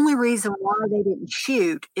 The only reason why they didn't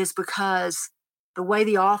shoot is because the way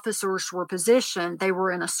the officers were positioned, they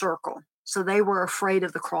were in a circle. So they were afraid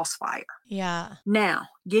of the crossfire. Yeah. Now,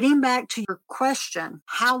 getting back to your question,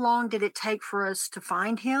 how long did it take for us to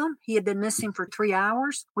find him? He had been missing for 3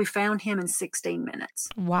 hours. We found him in 16 minutes.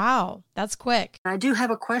 Wow. That's quick. I do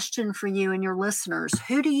have a question for you and your listeners.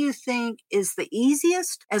 Who do you think is the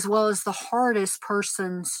easiest as well as the hardest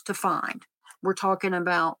persons to find? We're talking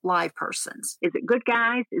about live persons. Is it good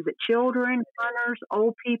guys? Is it children, runners,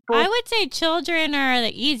 old people? I would say children are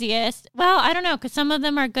the easiest. Well, I don't know, because some of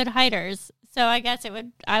them are good hiders. So I guess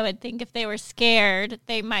I would think if they were scared,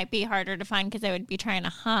 they might be harder to find because they would be trying to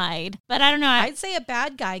hide. But I don't know. I'd say a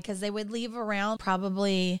bad guy because they would leave around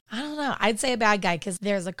probably, I don't know. I'd say a bad guy because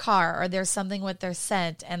there's a car or there's something with their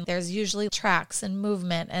scent and there's usually tracks and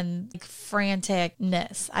movement and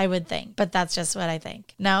franticness, I would think. But that's just what I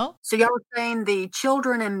think. No? So y'all are saying the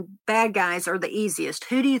children and bad guys are the easiest.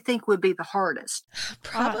 Who do you think would be the hardest?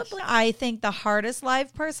 Probably. I think the hardest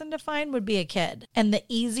live person to find would be a kid. And the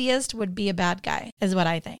easiest would be a bad guy, is what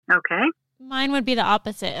I think. Okay. Mine would be the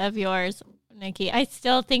opposite of yours, Nikki. I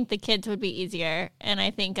still think the kids would be easier. And I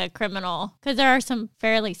think a criminal, because there are some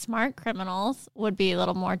fairly smart criminals, would be a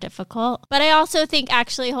little more difficult. But I also think, I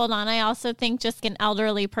also think just an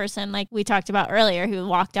elderly person like we talked about earlier who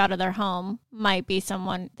walked out of their home might be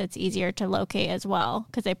someone that's easier to locate as well,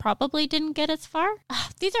 because they probably didn't get as far.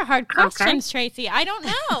 These are hard questions, Tracy. I don't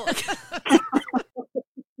know.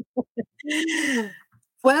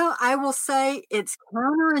 Well, I will say it's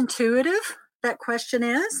counterintuitive, that question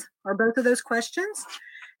is, or both of those questions.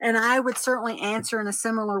 And I would certainly answer in a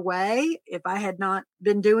similar way if I had not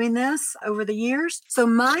been doing this over the years. So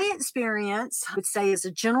my experience, I would say, as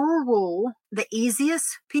a general rule, the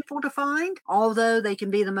easiest people to find, although they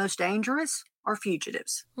can be the most dangerous, are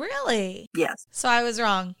fugitives. Really? Yes. So I was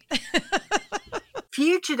wrong.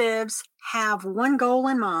 Fugitives have one goal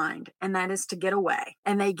in mind, and that is to get away.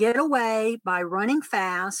 And they get away by running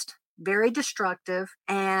fast, very destructive.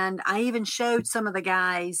 And I even showed some of the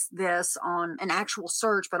guys this on an actual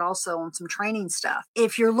search, but also on some training stuff.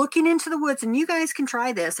 If you're looking into the woods, and you guys can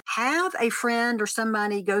try this, have a friend or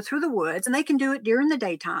somebody go through the woods, and they can do it during the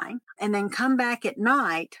daytime, and then come back at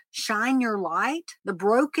night, shine your light. The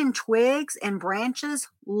broken twigs and branches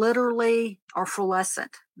literally are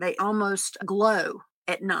fluorescent. They almost glow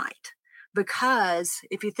at night. Because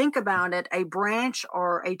if you think about it, a branch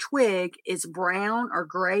or a twig is brown or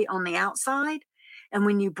gray on the outside. And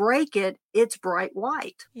when you break it, it's bright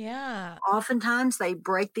white. Yeah. Oftentimes they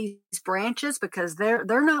break these branches because they're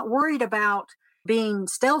not worried about being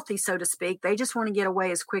stealthy, so to speak. They just want to get away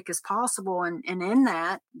as quick as possible. And in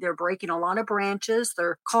that, they're breaking a lot of branches.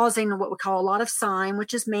 They're causing what we call a lot of sign,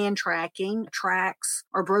 which is man tracking, tracks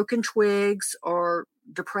or broken twigs or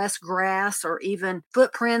depressed grass or even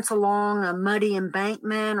footprints along a muddy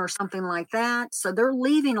embankment or something like that. So they're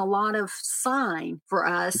leaving a lot of sign for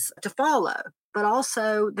us to follow. But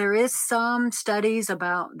also there is some studies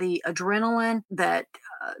about the adrenaline that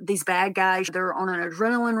these bad guys, they're on an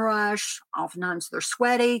adrenaline rush. Oftentimes they're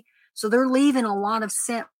sweaty. So they're leaving a lot of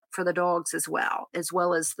scent for the dogs as well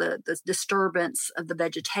as the disturbance of the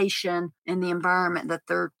vegetation and the environment that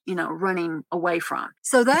they're, running away from.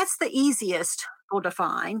 So that's the easiest to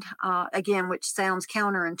find, again, which sounds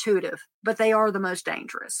counterintuitive, but they are the most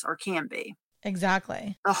dangerous or can be.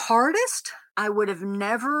 Exactly. The hardest, I would have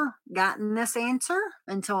never gotten this answer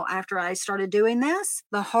until after I started doing this.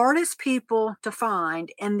 The hardest people to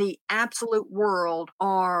find in the absolute world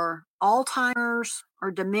are Alzheimer's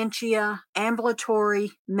or dementia,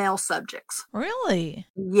 ambulatory male subjects. Really?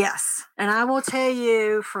 Yes. And I will tell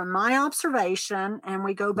you from my observation, and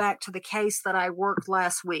we go back to the case that I worked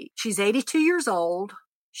last week. She's 82 years old.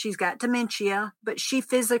 She's got dementia, but she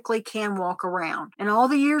physically can walk around. In all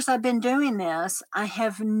the years I've been doing this, I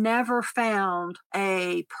have never found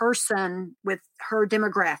a person with her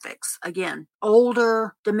demographics. Again,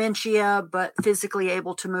 older, dementia, but physically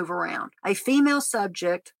able to move around. A female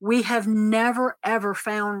subject, we have never, ever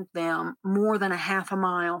found them more than a half a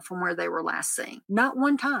mile from where they were last seen. Not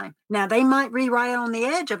one time. Now, they might be right on the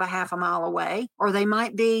edge of a half a mile away, or they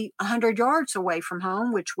might be 100 yards away from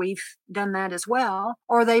home, which we've done that as well,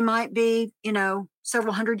 or they might be,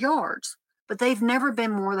 several hundred yards, but they've never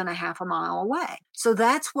been more than a half a mile away. So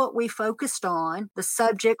that's what we focused on, the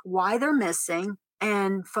subject, why they're missing,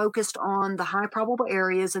 and focused on the high probable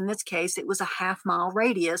areas. In this case, it was a half-mile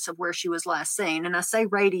radius of where she was last seen. And I say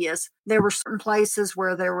radius, there were certain places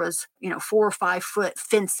where there was, 4 or 5 foot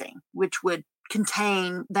fencing, which would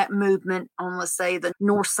contain that movement on, let's say, the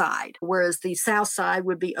north side, whereas the south side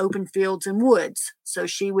would be open fields and woods. So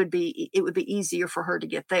it would be easier for her to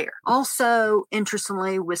get there. Also,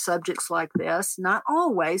 interestingly, with subjects like this, not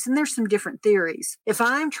always, and there's some different theories. If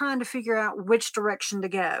I'm trying to figure out which direction to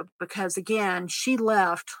go, because again, she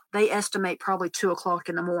left, they estimate probably 2:00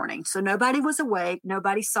 in the morning. So nobody was awake.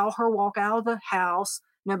 Nobody saw her walk out of the house.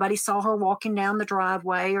 Nobody saw her walking down the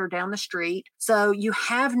driveway or down the street. So you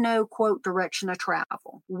have no, quote, direction of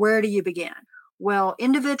travel. Where do you begin? Well,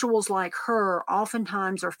 individuals like her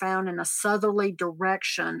oftentimes are found in a southerly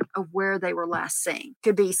direction of where they were last seen. It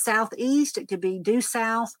could be southeast, it could be due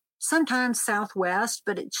south, sometimes southwest,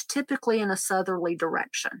 but it's typically in a southerly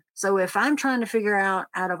direction. So if I'm trying to figure out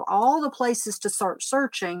of all the places to start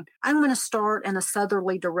searching, I'm going to start in a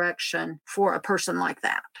southerly direction for a person like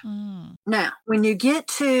that. Now, when you get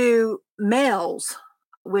to males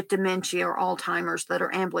with dementia or Alzheimer's that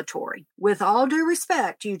are ambulatory, with all due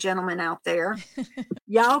respect, you gentlemen out there,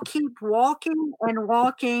 y'all keep walking and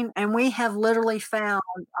walking, and we have literally found,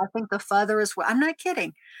 I think the furthest, I'm not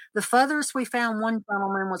kidding, the furthest we found one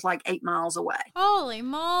gentleman was like 8 miles away. Holy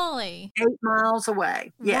moly. 8 miles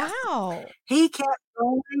away. Yes. Wow. He kept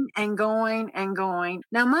going and going and going.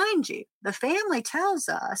 Now, mind you, the family tells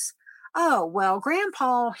us, oh, well,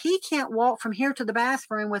 Grandpa, he can't walk from here to the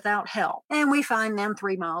bathroom without help. And we find them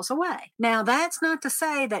 3 miles away. Now, that's not to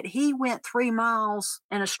say that he went 3 miles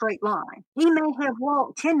in a straight line. He may have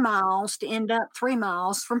walked 10 miles to end up 3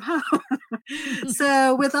 miles from home.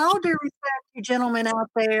 So with all due respect, you gentlemen out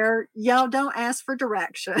there, y'all don't ask for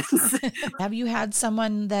directions. Have you had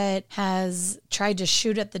someone that has tried to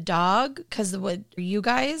shoot at the dog because you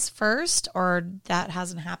guys first, or that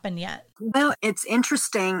hasn't happened yet? Well, it's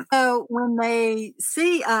interesting. So when they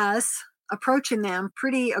see us approaching them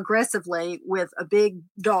pretty aggressively with a big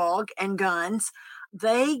dog and guns,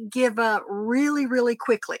 they give up really, really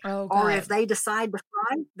quickly. Oh, or if they decide to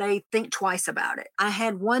fight, they think twice about it. I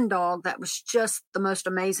had one dog that was just the most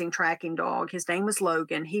amazing tracking dog. His name was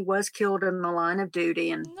Logan. He was killed in the line of duty,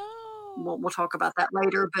 and we'll talk about that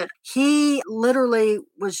later. But he literally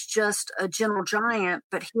was just a gentle giant,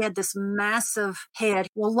 but he had this massive head.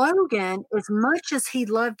 Well, Logan, as much as he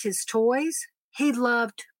loved his toys, he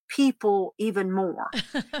loved people even more.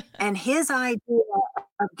 And his idea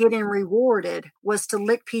of getting rewarded was to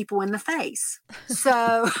lick people in the face.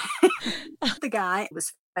 So the guy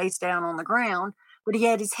was face down on the ground, but he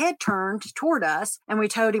had his head turned toward us, and we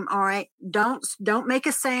told him, all right, don't make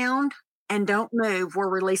a sound and don't move. We're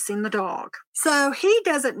releasing the dog. So he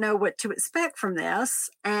doesn't know what to expect from this.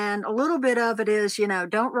 And a little bit of it is,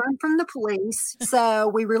 don't run from the police. So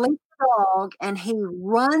we release the dog and he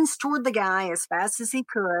runs toward the guy as fast as he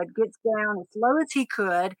could, gets down as low as he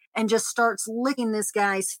could, and just starts licking this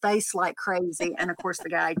guy's face like crazy. And of course, the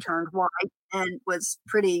guy turned white and was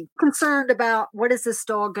pretty concerned about what is this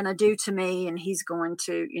dog going to do to me? And he's going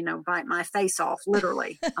to, bite my face off,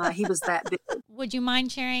 literally. He was that big. Would you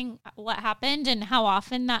mind sharing what happened and how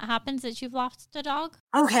often that happens that you've lost a dog?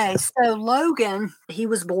 Okay, so Logan, he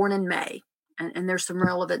was born in May, and there's some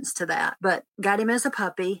relevance to that, but got him as a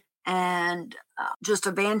puppy. And just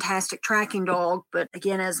a fantastic tracking dog. But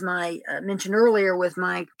again, as I mentioned earlier with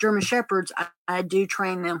my German Shepherds, I do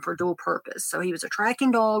train them for dual purpose. So he was a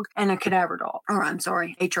tracking dog and a cadaver dog,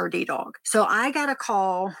 HRD dog. So I got a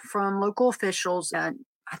call from local officials. I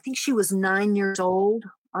think she was 9 years old.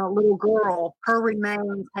 A little girl, her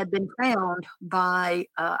remains had been found by,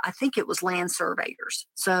 I think it was land surveyors.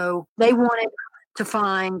 So they wanted to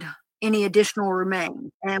find any additional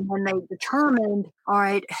remains. And when they determined, all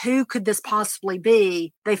right, who could this possibly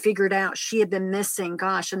be? They figured out she had been missing,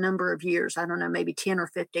 a number of years. I don't know, maybe 10 or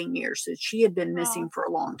 15 years. So she had been missing for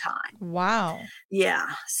a long time. Wow. Yeah.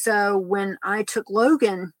 So when I took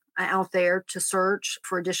Logan out there to search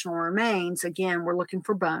for additional remains, again, we're looking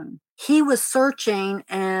for bone. He was searching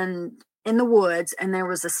and in the woods, and there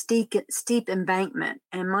was a steep embankment.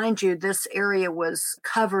 And mind you, this area was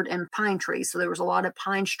covered in pine trees, so there was a lot of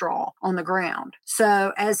pine straw on the ground.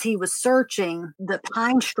 So as he was searching, the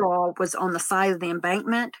pine straw was on the side of the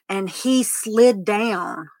embankment, and he slid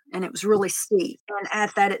down, and it was really steep. And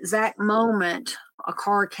at that exact moment, a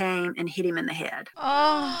car came and hit him in the head.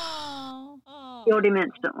 Oh. Killed him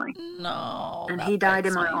instantly. No. And he died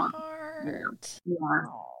in my arms. Yeah.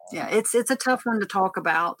 Yeah, it's a tough one to talk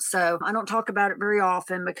about. So I don't talk about it very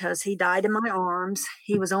often because he died in my arms.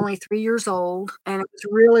 He was only 3 years old. And it was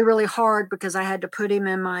really, really hard because I had to put him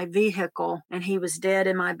in my vehicle and he was dead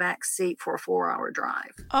in my back seat for a 4-hour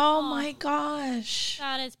drive. Oh my gosh.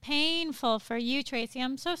 That is painful for you, Tracy.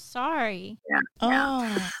 I'm so sorry.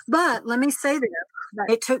 Yeah. But let me say this.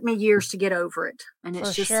 It took me years to get over it. And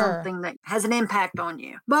it's just something that has an impact on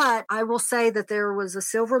you. But I will say that there was a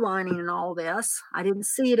silver lining in all this. I didn't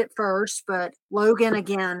see it at first, but Logan,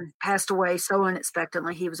 again, passed away so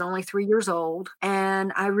unexpectedly. He was only 3 years old.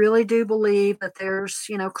 And I really do believe that there's,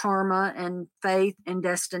 karma and faith and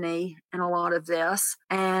destiny in a lot of this.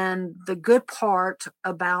 And the good part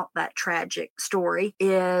about that tragic story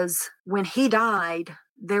is when he died,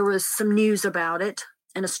 there was some news about it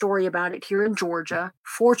and a story about it here in Georgia.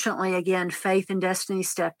 Fortunately, again, faith and destiny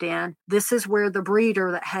stepped in. This is where the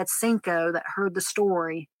breeder that had Cinco that heard the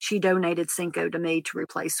story, she donated Cinco to me to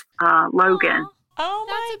replace Logan. Oh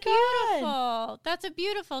my God. That's a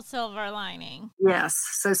beautiful silver lining. Yes.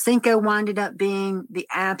 So Cinco winded up being the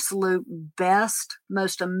absolute best,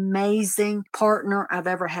 most amazing partner I've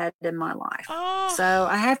ever had in my life. Oh. So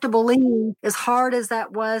I have to believe, as hard as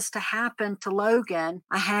that was to happen to Logan,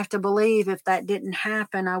 I have to believe if that didn't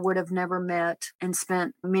happen, I would have never met and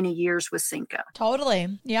spent many years with Cinco.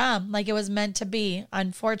 Totally. Yeah. Like it was meant to be.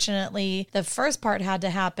 Unfortunately, the first part had to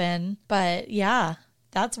happen, but yeah.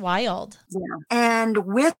 That's wild. Yeah. And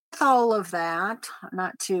with all of that,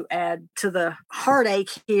 not to add to the heartache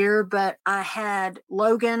here, but I had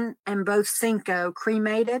Logan and both Cinco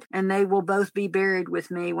cremated, and they will both be buried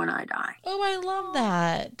with me when I die. Oh, I love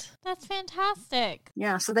that. That's fantastic.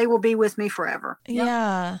 Yeah. So they will be with me forever. Yep.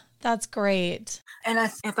 Yeah. That's great. And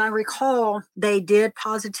if I recall, they did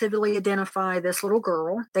positively identify this little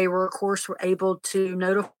girl. They were, of course, able to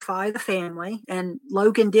notify the family. And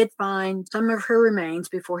Logan did find some of her remains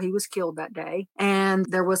before he was killed that day. And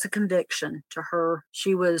there was a conviction to her.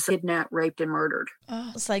 She was kidnapped, raped, and murdered.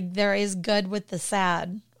 Oh, it's like there is good with the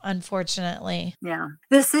sad. Unfortunately. Yeah.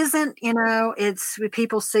 This isn't, it's when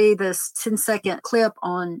people see this 10-second clip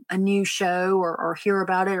on a new show or hear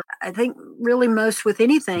about it. I think really most with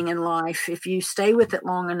anything in life, if you stay with it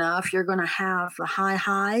long enough, you're going to have the high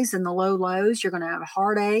highs and the low lows. You're going to have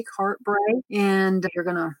heartache, heartbreak, and you're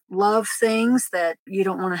going to love things that you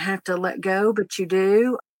don't want to have to let go, but you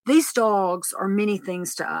do. These dogs are many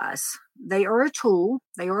things to us. They are a tool.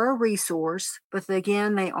 They are a resource, but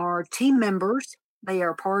again, they are team members. They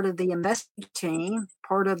are part of the investigative team,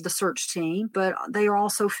 part of the search team, but they are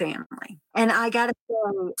also family. And I got to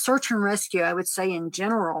say, search and rescue, I would say in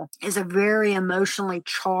general, is a very emotionally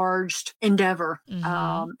charged endeavor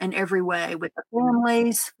in every way, with the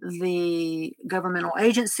families, the governmental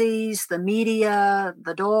agencies, the media,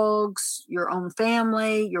 the dogs, your own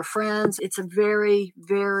family, your friends. It's a very,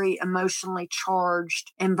 very emotionally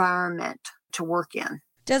charged environment to work in.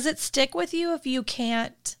 Does it stick with you if you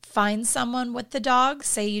can't find someone with the dog?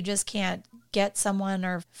 Say you just can't get someone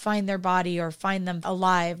or find their body or find them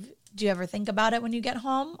alive. Do you ever think about it when you get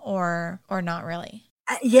home or not really?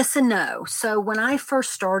 Yes and no. So when I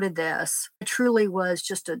first started this, I truly was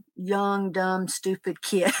just a young, dumb, stupid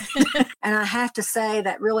kid. And I have to say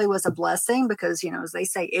that really was a blessing because, as they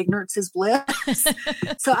say, ignorance is bliss.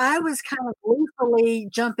 So I was kind of gleefully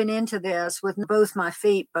jumping into this with both my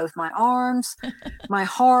feet, both my arms, my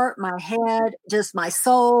heart, my head, just my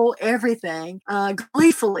soul, everything,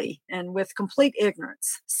 gleefully and with complete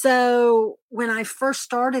ignorance. So when I first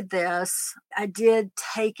started this, I did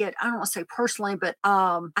take it, I don't want to say personally, but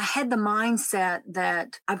I had the mindset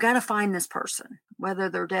that I've got to find this person, whether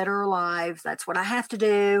they're dead or alive. That's what I have to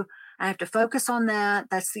do. I have to focus on that.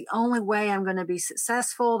 That's the only way I'm going to be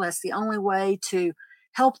successful. That's the only way to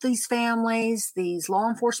help these families, these law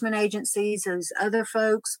enforcement agencies, those other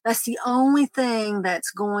folks. That's the only thing that's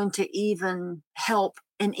going to even help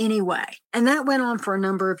in any way. And that went on for a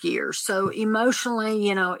number of years. So emotionally,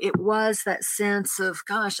 it was that sense of,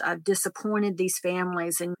 gosh, I've disappointed these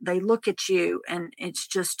families, and they look at you and it's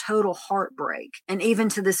just total heartbreak. And even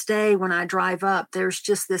to this day, when I drive up, there's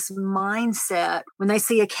just this mindset. When they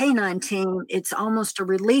see a canine team, it's almost a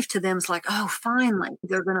relief to them. It's like, oh, finally,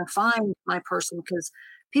 they're going to find my person, because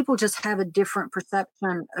people just have a different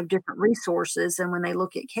perception of different resources. And when they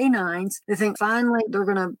look at canines, they think finally they're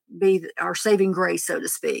going to be our saving grace, so to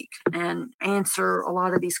speak, and answer a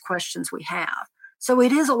lot of these questions we have. So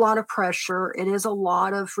it is a lot of pressure. It is a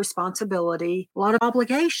lot of responsibility, a lot of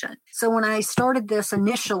obligation. So when I started this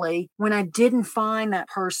initially, when I didn't find that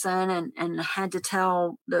person and had to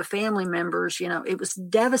tell the family members, it was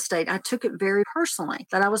devastating. I took it very personally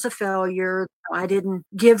that I was a failure. I didn't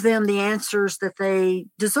give them the answers that they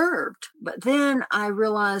deserved. But then I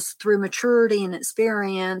realized through maturity and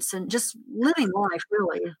experience and just living life,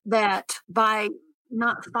 really, that by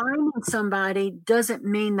not finding somebody doesn't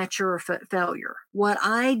mean that you're a failure. What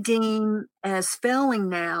I deem as failing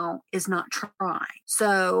now is not trying.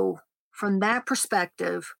 So from that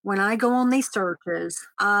perspective, when I go on these searches,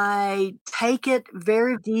 I take it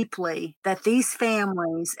very deeply that these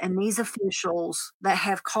families and these officials that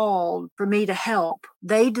have called for me to help,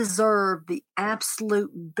 they deserve the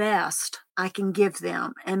absolute best I can give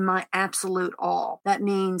them and my absolute all. That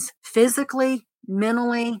means physically,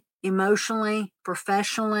 mentally, emotionally,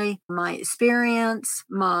 professionally, my experience,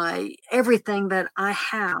 my everything that I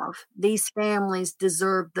have. These families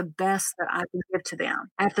deserve the best that I can give to them.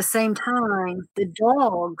 At the same time, the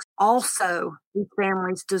dogs also, these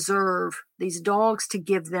families deserve these dogs to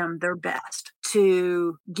give them their best,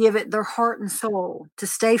 to give it their heart and soul, to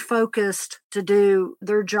stay focused, to do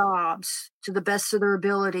their jobs to the best of their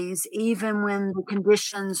abilities, even when the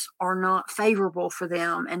conditions are not favorable for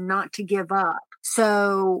them, and not to give up.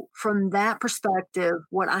 So from that perspective,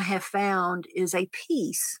 what I have found is a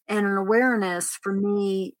peace and an awareness for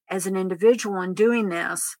me as an individual in doing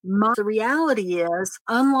this. The reality is,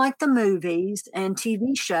 unlike the movies and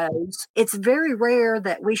TV shows, it's very rare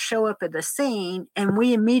that we show up at the scene and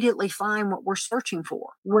we immediately find what we're searching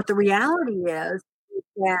for. What the reality is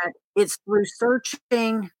that it's through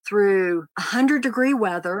searching through 100-degree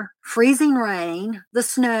weather, freezing rain, the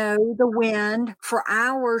snow, the wind, for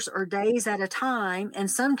hours or days at a time, and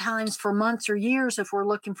sometimes for months or years if we're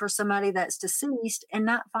looking for somebody that's deceased, and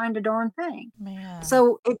not find a darn thing. Man.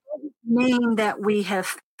 So it doesn't mean that we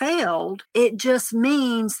have failed. It just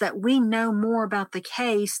means that we know more about the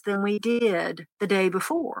case than we did the day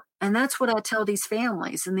before. And that's what I tell these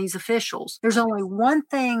families and these officials. There's only one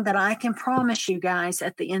thing that I can promise you guys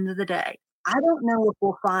at the end of the day. I don't know if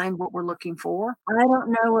we'll find what we're looking for. I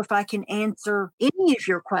don't know if I can answer any of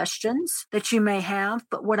your questions that you may have,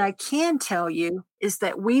 but what I can tell you is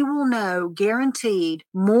that we will know guaranteed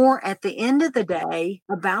more at the end of the day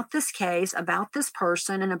about this case, about this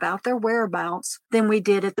person, and about their whereabouts than we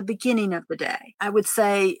did at the beginning of the day. I would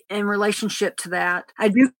say in relationship to that, I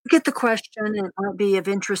do get the question, and it might be of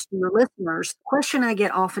interest to your listeners. The question I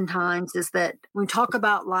get oftentimes is that when we talk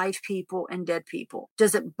about live people and dead people,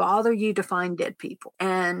 does it bother you to find dead people?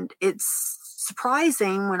 And it's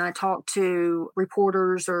surprising when I talk to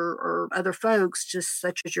reporters or other folks, just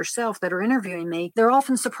such as yourself, that are interviewing me. They're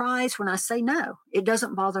often surprised when I say no, it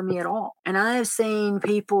doesn't bother me at all. And I have seen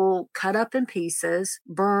people cut up in pieces,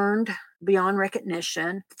 burned beyond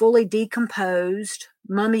recognition, fully decomposed,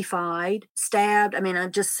 mummified, stabbed. I mean,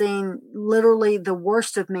 I've just seen literally the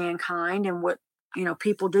worst of mankind and what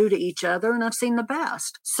people do to each other, and I've seen the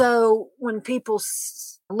best. So when people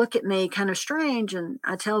look at me kind of strange, and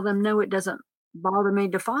I tell them, no, it doesn't bother me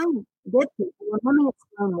to find dead people. And let me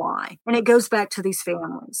explain why. And it goes back to these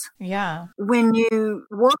families. Yeah. When you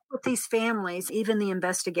work with these families, even the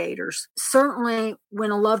investigators, certainly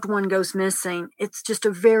when a loved one goes missing, it's just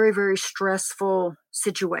a very, very stressful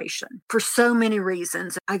situation for so many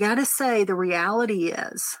reasons. I got to say, the reality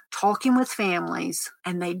is talking with families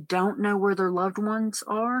and they don't know where their loved ones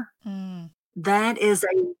are. That is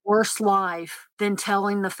a worse life than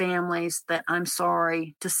telling the families that I'm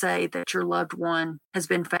sorry to say that your loved one has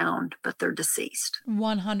been found, but they're deceased.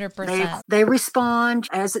 100%. They respond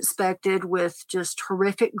as expected with just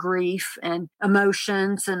horrific grief and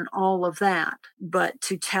emotions and all of that. But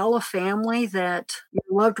to tell a family that your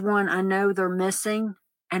loved one, I know they're missing,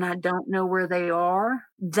 and I don't know where they are,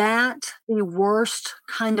 that's the worst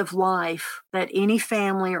kind of life that any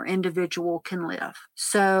family or individual can live.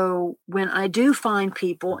 So when I do find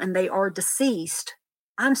people and they are deceased,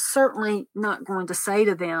 I'm certainly not going to say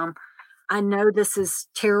to them, I know this is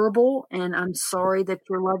terrible and I'm sorry that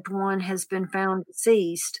your loved one has been found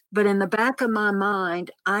deceased. But in the back of my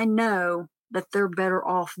mind, I know that they're better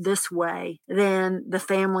off this way than the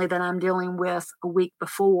family that I'm dealing with a week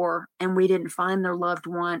before and we didn't find their loved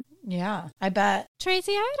one. Yeah, I bet.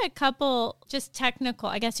 Tracy, I had a couple just technical,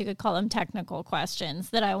 I guess you could call them technical questions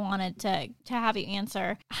that I wanted to have you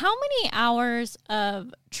answer. How many hours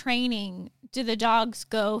of training do the dogs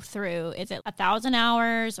go through? Is it 1,000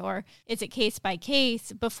 hours or is it case by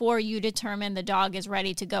case before you determine the dog is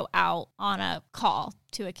ready to go out on a call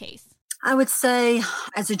to a case? I would say,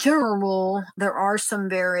 as a general rule, there are some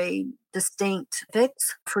very distinct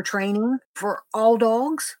fix for training for all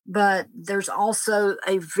dogs, but there's also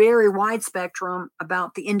a very wide spectrum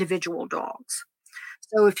about the individual dogs.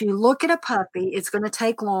 So if you look at a puppy, it's going to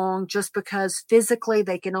take long just because physically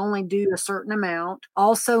they can only do a certain amount.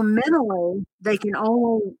 Also mentally, they can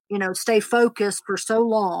only, stay focused for so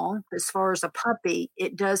long. As far as a puppy,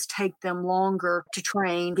 it does take them longer to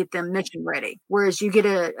train, get them mission ready. Whereas you get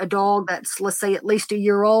a dog that's, let's say, at least a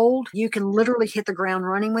year old, you can literally hit the ground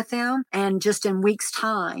running with them. And just in weeks'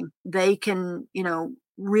 time, they can,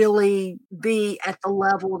 really be at the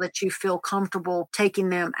level that you feel comfortable taking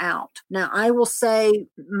them out. Now, I will say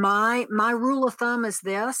my rule of thumb is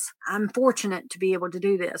this. I'm fortunate to be able to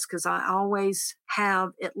do this because I always have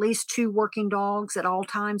at least 2 working dogs at all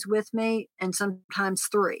times with me and sometimes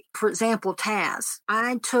 3. For example, Taz.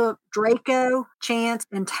 I took Draco, Chance,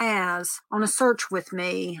 and Taz on a search with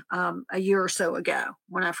me a year or so ago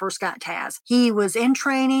when I first got Taz. He was in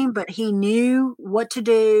training, but he knew what to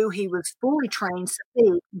do. He was fully trained to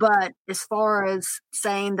speak. But as far as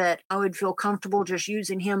saying that I would feel comfortable just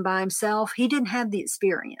using him by himself, he didn't have the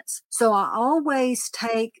experience. So I always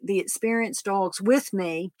take the experienced dogs with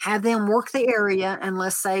me, have them work the area, and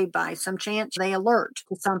let's say by some chance they alert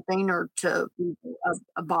to something or to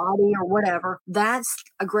a body or whatever. That's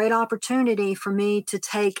a great opportunity for me to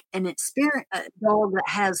take a dog that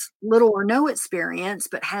has little or no experience,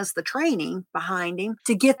 but has the training behind him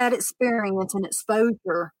to get that experience and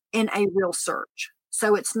exposure in a real search.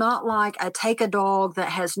 So it's not like I take a dog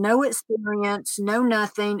that has no experience, no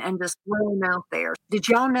nothing, and just throw him out there. Did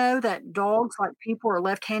y'all know that dogs, like people, are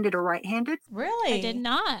left-handed or right-handed? Really? I did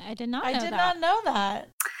not know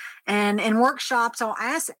that. And in workshops, I'll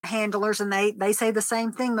ask handlers, and they say the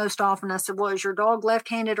same thing most often. I said, well, is your dog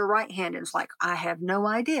left-handed or right-handed? It's like, I have no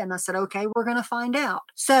idea. And I said, okay, we're going to find out.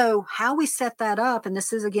 So how we set that up, and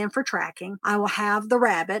this is again for tracking, I will have the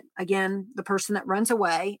rabbit, again, the person that runs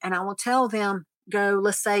away, and I will tell them, go,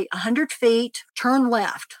 let's say 100 feet, turn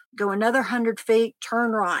left, go another 100 feet,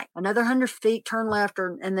 turn right, another 100 feet, turn left,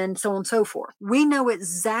 and then so on and so forth. We know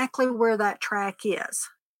exactly where that track is.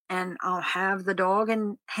 And I'll have the dog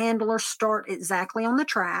and handler start exactly on the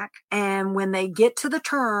track. And when they get to the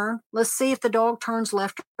turn, let's see if the dog turns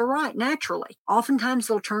left or right naturally. Oftentimes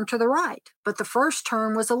they'll turn to the right, but the first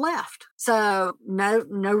turn was a left. So no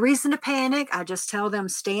reason to panic. I just tell them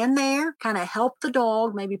stand there, kind of help the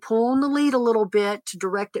dog, maybe pull on the lead a little bit to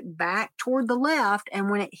direct it back toward the left.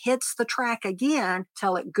 And when it hits the track again,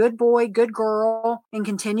 tell it good boy, good girl, and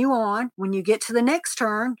continue on. When you get to the next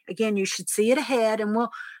turn, again, you should see it ahead, and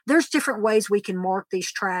there's different ways we can mark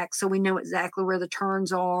these tracks so we know exactly where the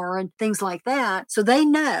turns are and things like that. So they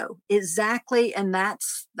know exactly, and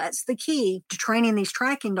that's the key to training these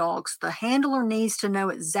tracking dogs. The handler needs to know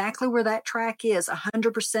exactly where that track is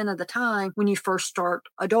 100% of the time when you first start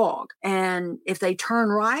a dog. And if they turn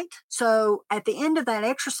right, so at the end of that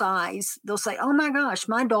exercise, they'll say, oh my gosh,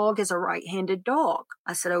 my dog is a right-handed dog.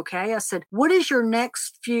 I said, okay. I said, what is your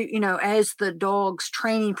next few, as the dog's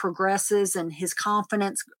training progresses and his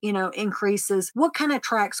confidence, increases, what kind of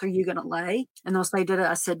tracks are you going to lay? And they'll say,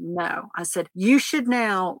 I said, no. I said, you should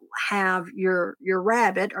now have your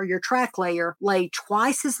rabbit or your track layer lay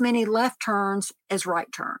twice as many left turns as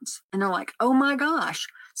right turns. And they're like, oh my gosh.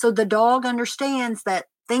 So the dog understands that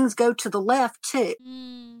things go to the left too.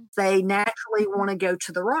 They naturally want to go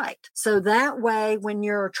to the right. So that way, when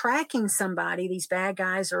you're tracking somebody, these bad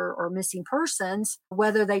guys or missing persons,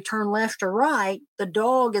 whether they turn left or right, the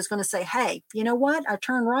dog is going to say, hey, you know what? I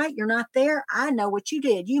turned right. You're not there. I know what you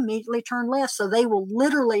did. You immediately turned left. So they will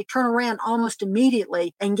literally turn around almost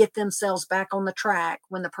immediately and get themselves back on the track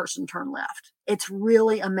when the person turned left. It's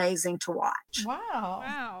really amazing to watch.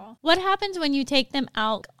 Wow. What happens when you take them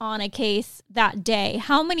out on a case that day?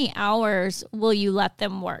 How many hours will you let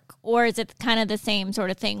them work? Or is it kind of the same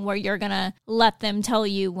sort of thing where you're going to let them tell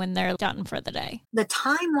you when they're done for the day? The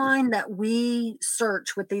timeline that we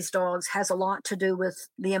search with these dogs has a lot to do with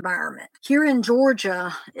the environment. Here in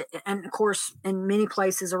Georgia, and of course in many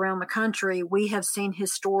places around the country, we have seen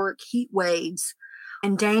historic heat waves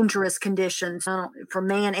and dangerous conditions for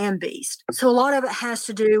man and beast. So a lot of it has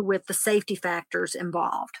to do with the safety factors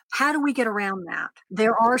involved. How do we get around that?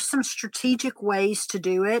 There are some strategic ways to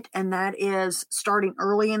do it, and that is starting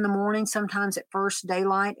early in the morning, sometimes at first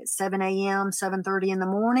daylight at 7 a.m., 7:30 in the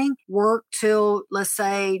morning, work till, let's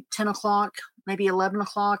say, 10 o'clock, maybe 11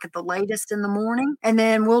 o'clock at the latest in the morning. And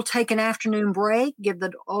then we'll take an afternoon break, give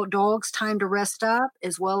the dogs time to rest up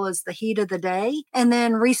as well as the heat of the day, and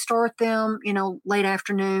then restart them, late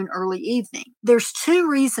afternoon, early evening. There's two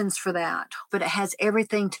reasons for that, but it has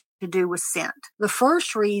everything to do with scent. The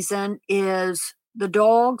first reason is the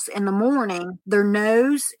dogs in the morning, their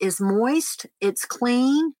nose is moist, it's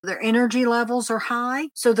clean, their energy levels are high,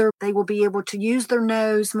 so they will be able to use their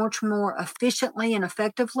nose much more efficiently and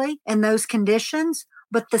effectively in those conditions.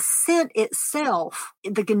 But the scent itself,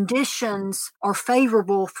 the conditions are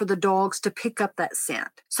favorable for the dogs to pick up that scent.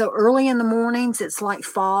 So early in the mornings, it's like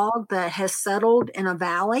fog that has settled in a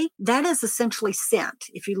valley. That is essentially scent,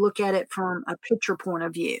 if you look at it from a picture point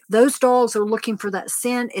of view. Those dogs are looking for that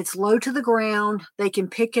scent. It's low to the ground. They can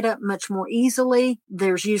pick it up much more easily.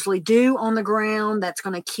 There's usually dew on the ground that's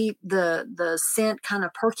going to keep the scent kind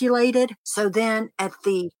of percolated. So then at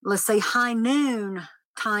the, let's say, high noon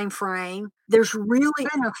time frame, there's really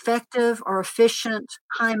an effective or efficient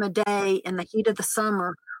time of day in the heat of the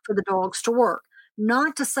summer for the dogs to work.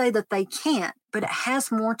 Not to say that they can't, but it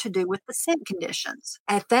has more to do with the scent conditions.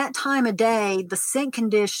 At that time of day, the scent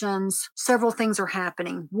conditions, several things are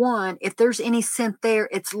happening. One, if there's any scent there,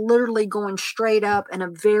 it's literally going straight up in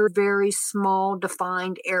a very, very small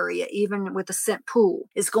defined area. Even with a scent pool,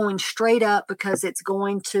 it's going straight up because it's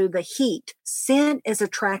going to the heat. Scent is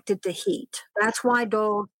attracted to heat. That's why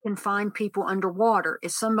dogs can find people underwater.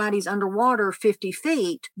 If somebody's underwater 50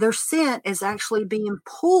 feet, their scent is actually being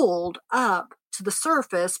pulled up to the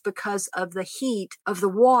surface because of the heat of the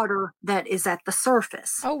water that is at the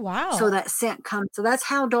surface. Oh, wow. So that scent comes. So that's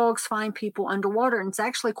how dogs find people underwater. And it's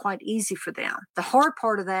actually quite easy for them. The hard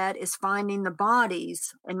part of that is finding the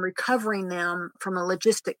bodies and recovering them from a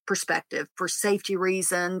logistic perspective for safety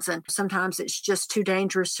reasons. And sometimes it's just too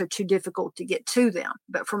dangerous or too difficult to get to them.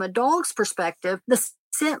 But from a dog's perspective, the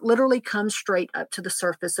scent literally comes straight up to the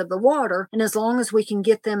surface of the water. And as long as we can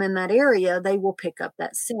get them in that area, they will pick up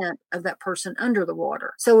that scent of that person under the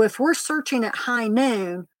water. So if we're searching at high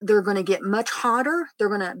noon, they're going to get much hotter. They're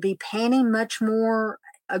going to be panting much more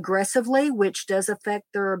aggressively, which does affect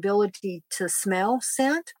their ability to smell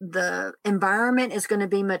scent. The environment is going to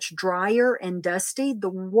be much drier and dusty. The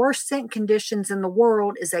worst scent conditions in the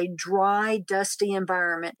world is a dry, dusty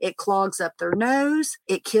environment. It clogs up their nose.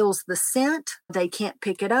 It kills the scent. They can't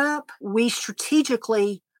pick it up. We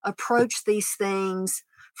strategically approach these things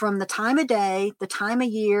from the time of day, the time of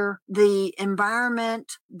year, the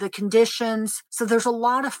environment, the conditions. So there's a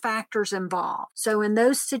lot of factors involved. So in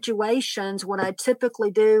those situations, what I typically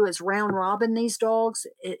do is round robin these dogs.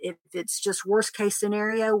 If it's just worst case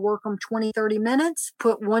scenario, work them 20, 30 minutes,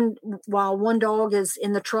 while one dog is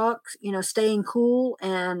in the truck, staying cool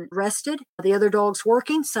and rested. The other dog's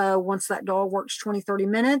working. So once that dog works 20, 30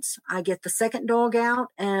 minutes, I get the second dog out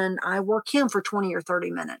and I work him for 20 or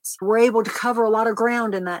 30 minutes. We're able to cover a lot of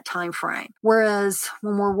ground in that time frame. Whereas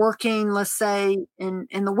when we're working, let's say in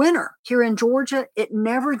the winter here in Georgia, it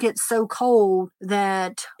never gets so cold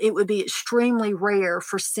that it would be extremely rare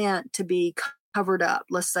for scent to be covered up,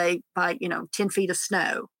 let's say by, 10 feet of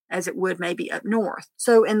snow, as it would maybe up north.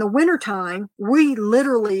 So in the wintertime, we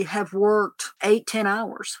literally have worked 8-10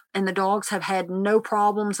 hours, and the dogs have had no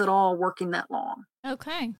problems at all working that long.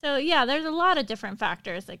 Okay. So yeah, there's a lot of different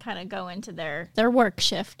factors that kind of go into their work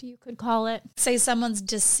shift, you could call it. Say someone's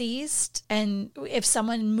deceased, and if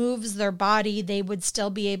someone moves their body, they would still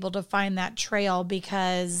be able to find that trail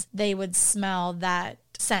because they would smell that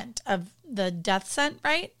scent of the death scent,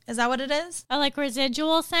 right? Is that what it is? Oh, like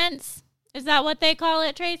residual scents? Is that what they call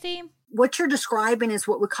it, Tracy? What you're describing is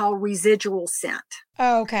what we call residual scent.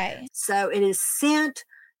 Oh, okay. So it is scent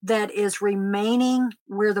that is remaining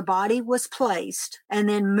where the body was placed and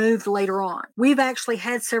then moved later on. We've actually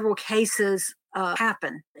had several cases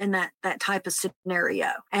happen in that type of scenario.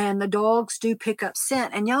 And the dogs do pick up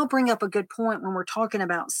scent. And y'all bring up a good point when we're talking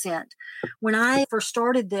about scent. When I first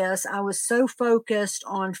started this, I was so focused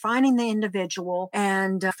on finding the individual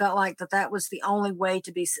and felt like that was the only way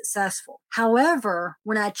to be successful. However,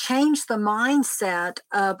 when I changed the mindset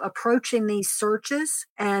of approaching these searches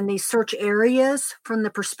and these search areas from the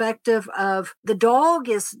perspective of the dog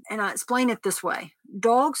is, and I explain it this way,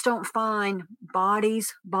 dogs don't find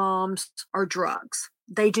bodies, bombs, or drugs.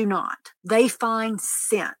 They do not. They find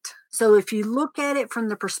scent. So if you look at it from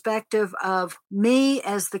the perspective of me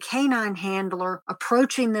as the canine handler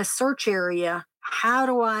approaching this search area, how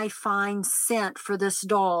do I find scent for this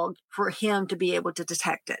dog for him to be able to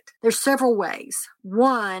detect it? There's several ways.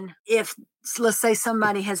 One, if let's say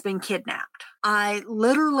somebody has been kidnapped, I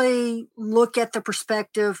literally look at the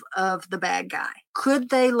perspective of the bad guy. Could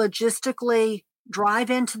they logistically drive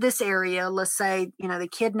into this area? Let's say, they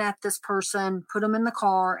kidnapped this person, put them in the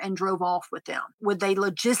car, and drove off with them. Would they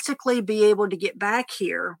logistically be able to get back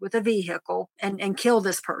here with a vehicle and kill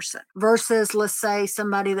this person? Versus, let's say,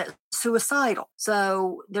 somebody that's suicidal.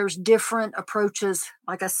 So there's different approaches.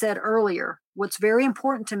 Like I said earlier, what's very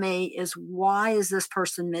important to me is, why is this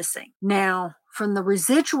person missing? Now, from the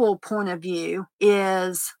residual point of view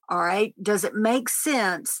is, all right, does it make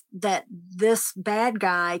sense that this bad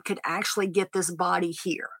guy could actually get this body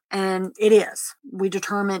here? And it is. We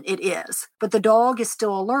determine it is. But the dog is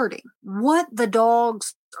still alerting. What the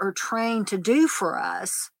dogs are trained to do for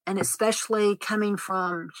us, and especially coming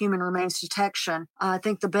from human remains detection, I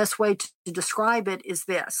think the best way to describe it is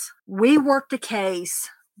this. We worked a case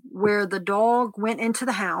where the dog went into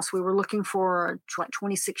the house. We were looking for a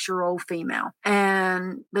 26-year-old female.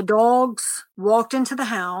 And the dogs walked into the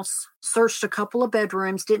house, searched a couple of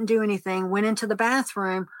bedrooms, didn't do anything, went into the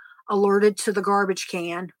bathroom, alerted to the garbage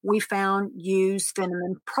can. We found used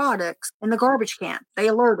Fenneman products in the garbage can. They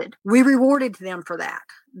alerted. We rewarded them for that.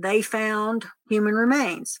 They found human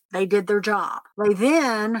remains. They did their job. They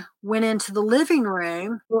then went into the living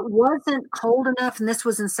room. It wasn't cold enough, and this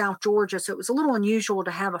was in South Georgia, so it was a little unusual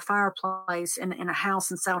to have a fireplace in a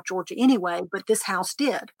house in South Georgia anyway, but this house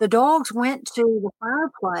did. The dogs went to the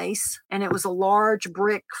fireplace, and it was a large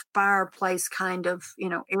brick fireplace kind of,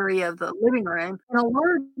 area of the living room, and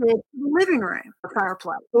alerted the living room, the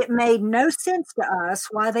fireplace. It made no sense to us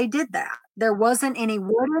why they did that. There wasn't any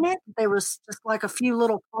wood in it. There was just like a few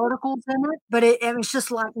little particles in it, but it was just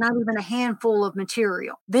like not even a handful of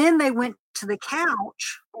material. Then they went to the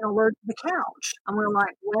couch and alerted the couch. And we're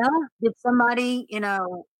like, well, did somebody, again,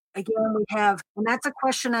 we have, and that's a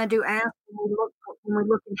question I do ask when we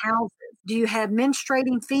look in houses. Do you have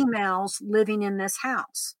menstruating females living in this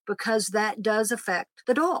house? Because that does affect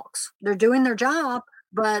the dogs. They're doing their job.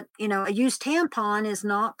 But, a used tampon is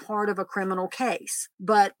not part of a criminal case,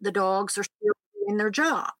 but the dogs are still doing their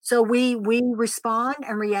job. So we respond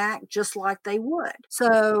and react just like they would.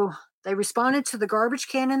 So they responded to the garbage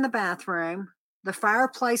can in the bathroom, the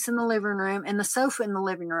fireplace in the living room, and the sofa in the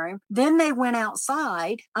living room. Then they went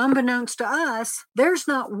outside. Unbeknownst to us, there's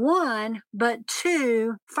not one, but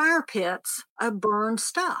 2 fire pits of burned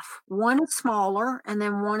stuff. One is smaller, and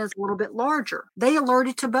then one is a little bit larger. They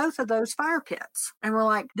alerted to both of those fire pits. And we're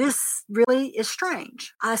like, this really is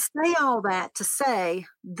strange. I say all that to say,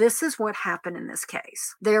 this is what happened in this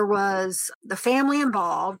case. There was the family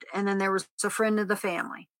involved, and then there was a friend of the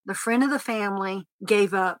family. The friend of the family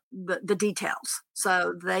gave up the details.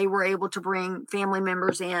 So they were able to bring family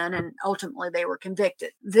members in, and ultimately they were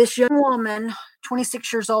convicted. This young woman,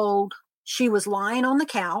 26 years old, she was lying on the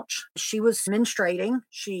couch. She was menstruating.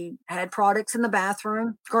 She had products in the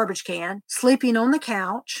bathroom, garbage can, sleeping on the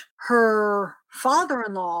couch. Her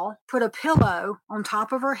father-in-law put a pillow on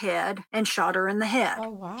top of her head and shot her in the head. Oh,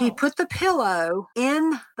 wow. He put the pillow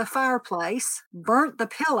in the fireplace, burnt the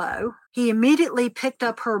pillow. He immediately picked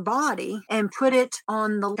up her body and put it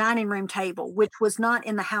on the dining room table, which was not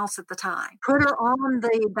in the house at the time. Put her on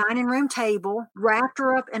the dining room table, wrapped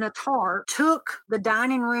her up in a tarp, took the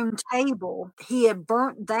dining room table. He had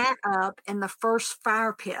burnt that up in the first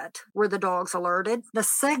fire pit where the dogs alerted. The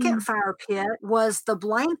second fire pit was the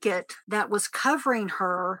blanket that was covering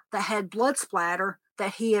her that had blood splatter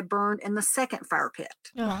that he had burned in the second fire pit.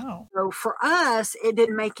 Wow. So for us, it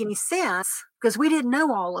didn't make any sense because we didn't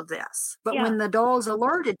know all of this. But when the dogs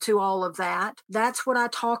alerted to all of that, that's what I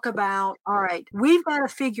talk about. All right, we've got to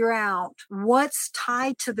figure out what's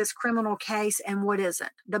tied to this criminal case and what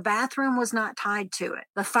isn't. The bathroom was not tied to it.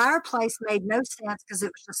 The fireplace made no sense because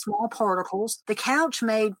it was just small particles. The couch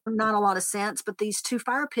made not a lot of sense, but these 2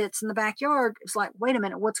 fire pits in the backyard, it's like, wait a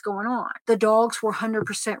minute, what's going on? The dogs were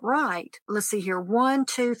 100% right. Let's see here. 1,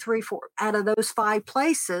 2, 3, 4. Out of those 5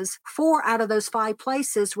 places, 4 out of those 5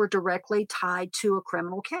 places were directly tied to a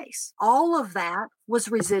criminal case. All of that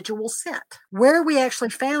was residual scent. Where we actually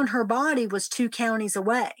found her body was 2 counties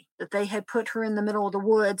away, that they had put her in the middle of the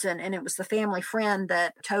woods, and it was the family friend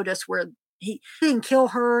that told us where he didn't kill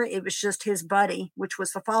her. It was just his buddy, which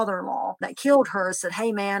was the father-in-law, that killed her, said,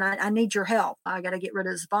 hey man, I need your help. I got to get rid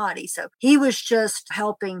of his body. So he was just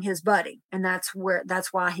helping his buddy. And that's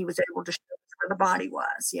why he was able to show where the body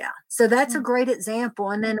was. Yeah. So that's a great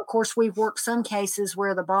example. And then of course we've worked some cases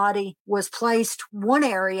where the body was placed one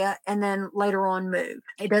area and then later on moved.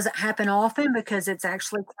 It doesn't happen often because it's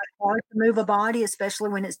actually quite hard to move a body, especially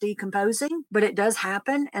when it's decomposing, but it does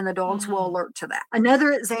happen and the dogs will alert to that.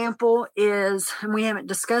 Another example is, and we haven't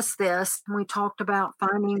discussed this, we talked about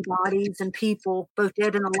finding bodies and people, both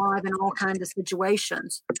dead and alive, in all kinds of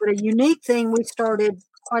situations. But a unique thing we started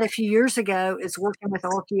quite a few years ago is working with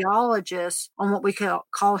archaeologists on what we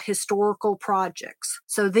call historical projects.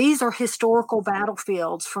 So these are historical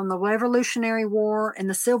battlefields from the Revolutionary War and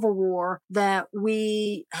the Civil War that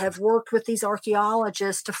we have worked with these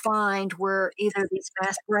archaeologists to find where either these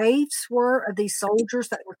mass graves were of these soldiers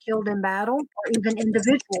that were killed in battle or even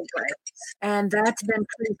individual graves. And that's been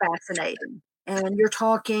pretty fascinating. And you're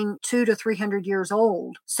talking 200 to 300 years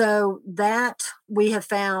old. So that we have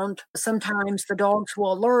found sometimes the dogs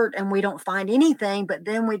will alert and we don't find anything, but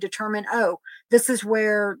then we determine, oh, this is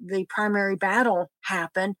where the primary battle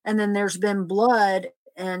happened. And then there's been blood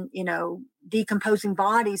and, decomposing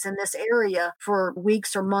bodies in this area for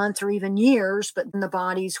weeks or months or even years, but then the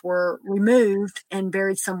bodies were removed and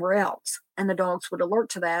buried somewhere else. And the dogs would alert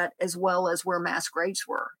to that as well as where mass graves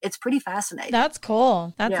were. It's pretty fascinating. That's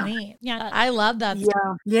cool. That's neat. Yeah. I love that.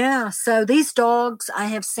 Yeah. So these dogs I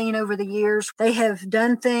have seen over the years, they have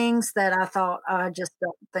done things that I thought, I just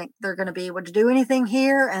don't think they're going to be able to do anything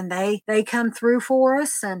here. And they come through for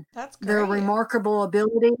us, and their remarkable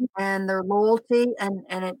ability and their loyalty. And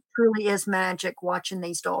it truly is magic watching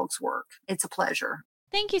these dogs work. It's a pleasure.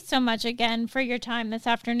 Thank you so much again for your time this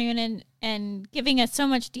afternoon and giving us so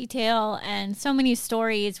much detail and so many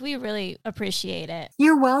stories. We really appreciate it.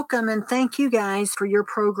 You're welcome. And thank you guys for your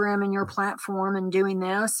program and your platform and doing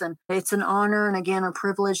this. And it's an honor and again, a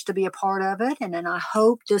privilege to be a part of it. And then I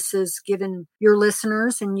hope this has given your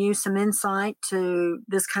listeners and you some insight to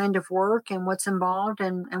this kind of work and what's involved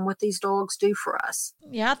and what these dogs do for us.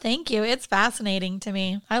 Yeah, thank you. It's fascinating to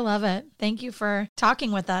me. I love it. Thank you for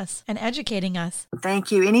talking with us and educating us.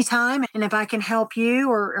 Thank you. Anytime. And if I can help you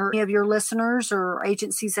or any of your listeners or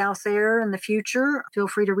agencies out there in the future, feel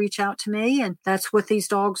free to reach out to me. And that's what these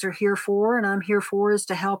dogs are here for. And I'm here for is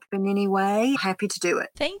to help in any way. Happy to do it.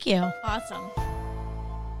 Thank you. Awesome.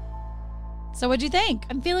 So what'd you think?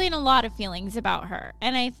 I'm feeling a lot of feelings about her.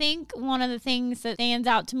 And I think one of the things that stands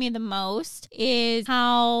out to me the most is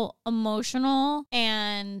how emotional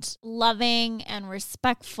and loving and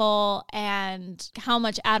respectful and how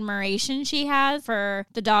much admiration she has for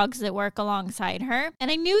the dogs that work alongside her.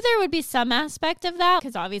 And I knew there would be some aspect of that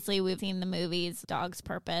because obviously we've seen the movies, Dog's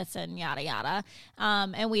Purpose and yada, yada.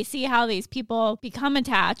 And we see how these people become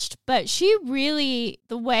attached. But she really,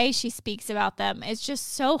 the way she speaks about them is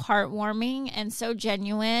just so heartwarming and so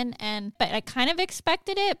genuine, but I kind of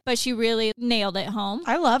expected it, but she really nailed it home.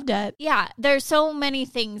 I loved it. Yeah, there's so many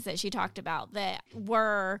things that she talked about that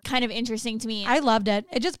were kind of interesting to me. I loved it.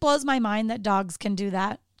 It just blows my mind that dogs can do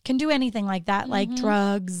that. Can do anything like that, like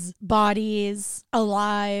drugs, bodies,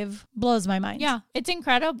 alive. Blows my mind. Yeah, it's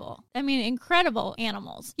incredible. I mean, incredible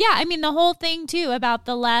animals. Yeah, I mean, the whole thing too about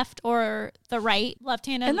the left or the right,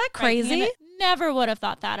 left-handed. Isn't that crazy? Never would have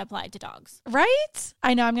thought that applied to dogs. Right?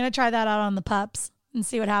 I know. I'm going to try that out on the pups. and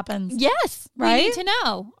see what happens. Yes. Right? We need to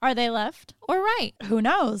know. Are they left or right? Who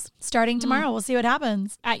knows? Starting tomorrow, we'll see what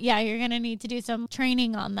happens. Yeah, you're going to need to do some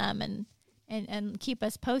training on them and keep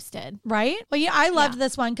us posted. Right? Well, yeah, I loved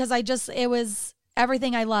this one because it was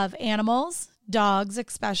everything I love. Animals, dogs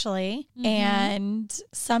especially. And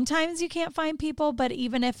sometimes you can't find people, but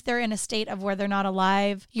even if they're in a state of where they're not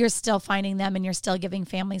alive, you're still finding them and you're still giving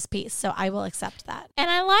families peace. So I will accept that. And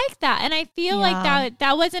I like that. And I feel like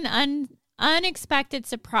that was an unexpected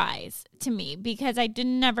surprise to me because I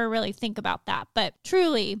didn't never really think about that. But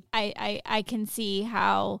truly, I can see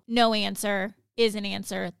how no answer is an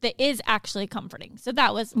answer that is actually comforting. So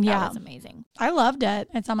that was amazing. I loved it.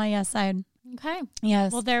 It's on my yes side. Okay.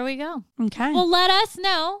 Yes. Well, there we go. Okay. Well, let us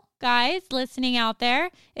know, guys listening out there,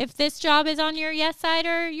 if this job is on your yes side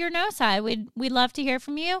or your no side. We'd love to hear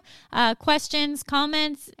from you. Questions,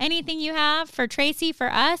 comments, anything you have for Tracy,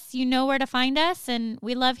 for us, you know where to find us. And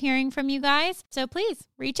we love hearing from you guys. So please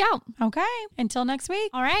reach out. Okay. Until next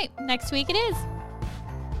week. All right. Next week it is.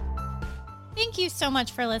 Thank you so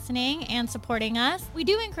much for listening and supporting us. We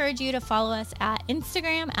do encourage you to follow us at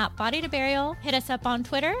Instagram at Body to Burial. Hit us up on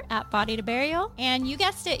Twitter at Body to Burial. And you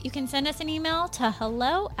guessed it, you can send us an email to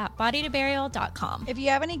hello@bodytoburial.com. If you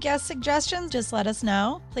have any guest suggestions, just let us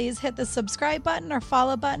know. Please hit the subscribe button or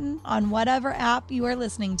follow button on whatever app you are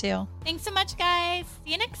listening to. Thanks so much, guys.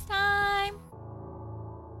 See you next time.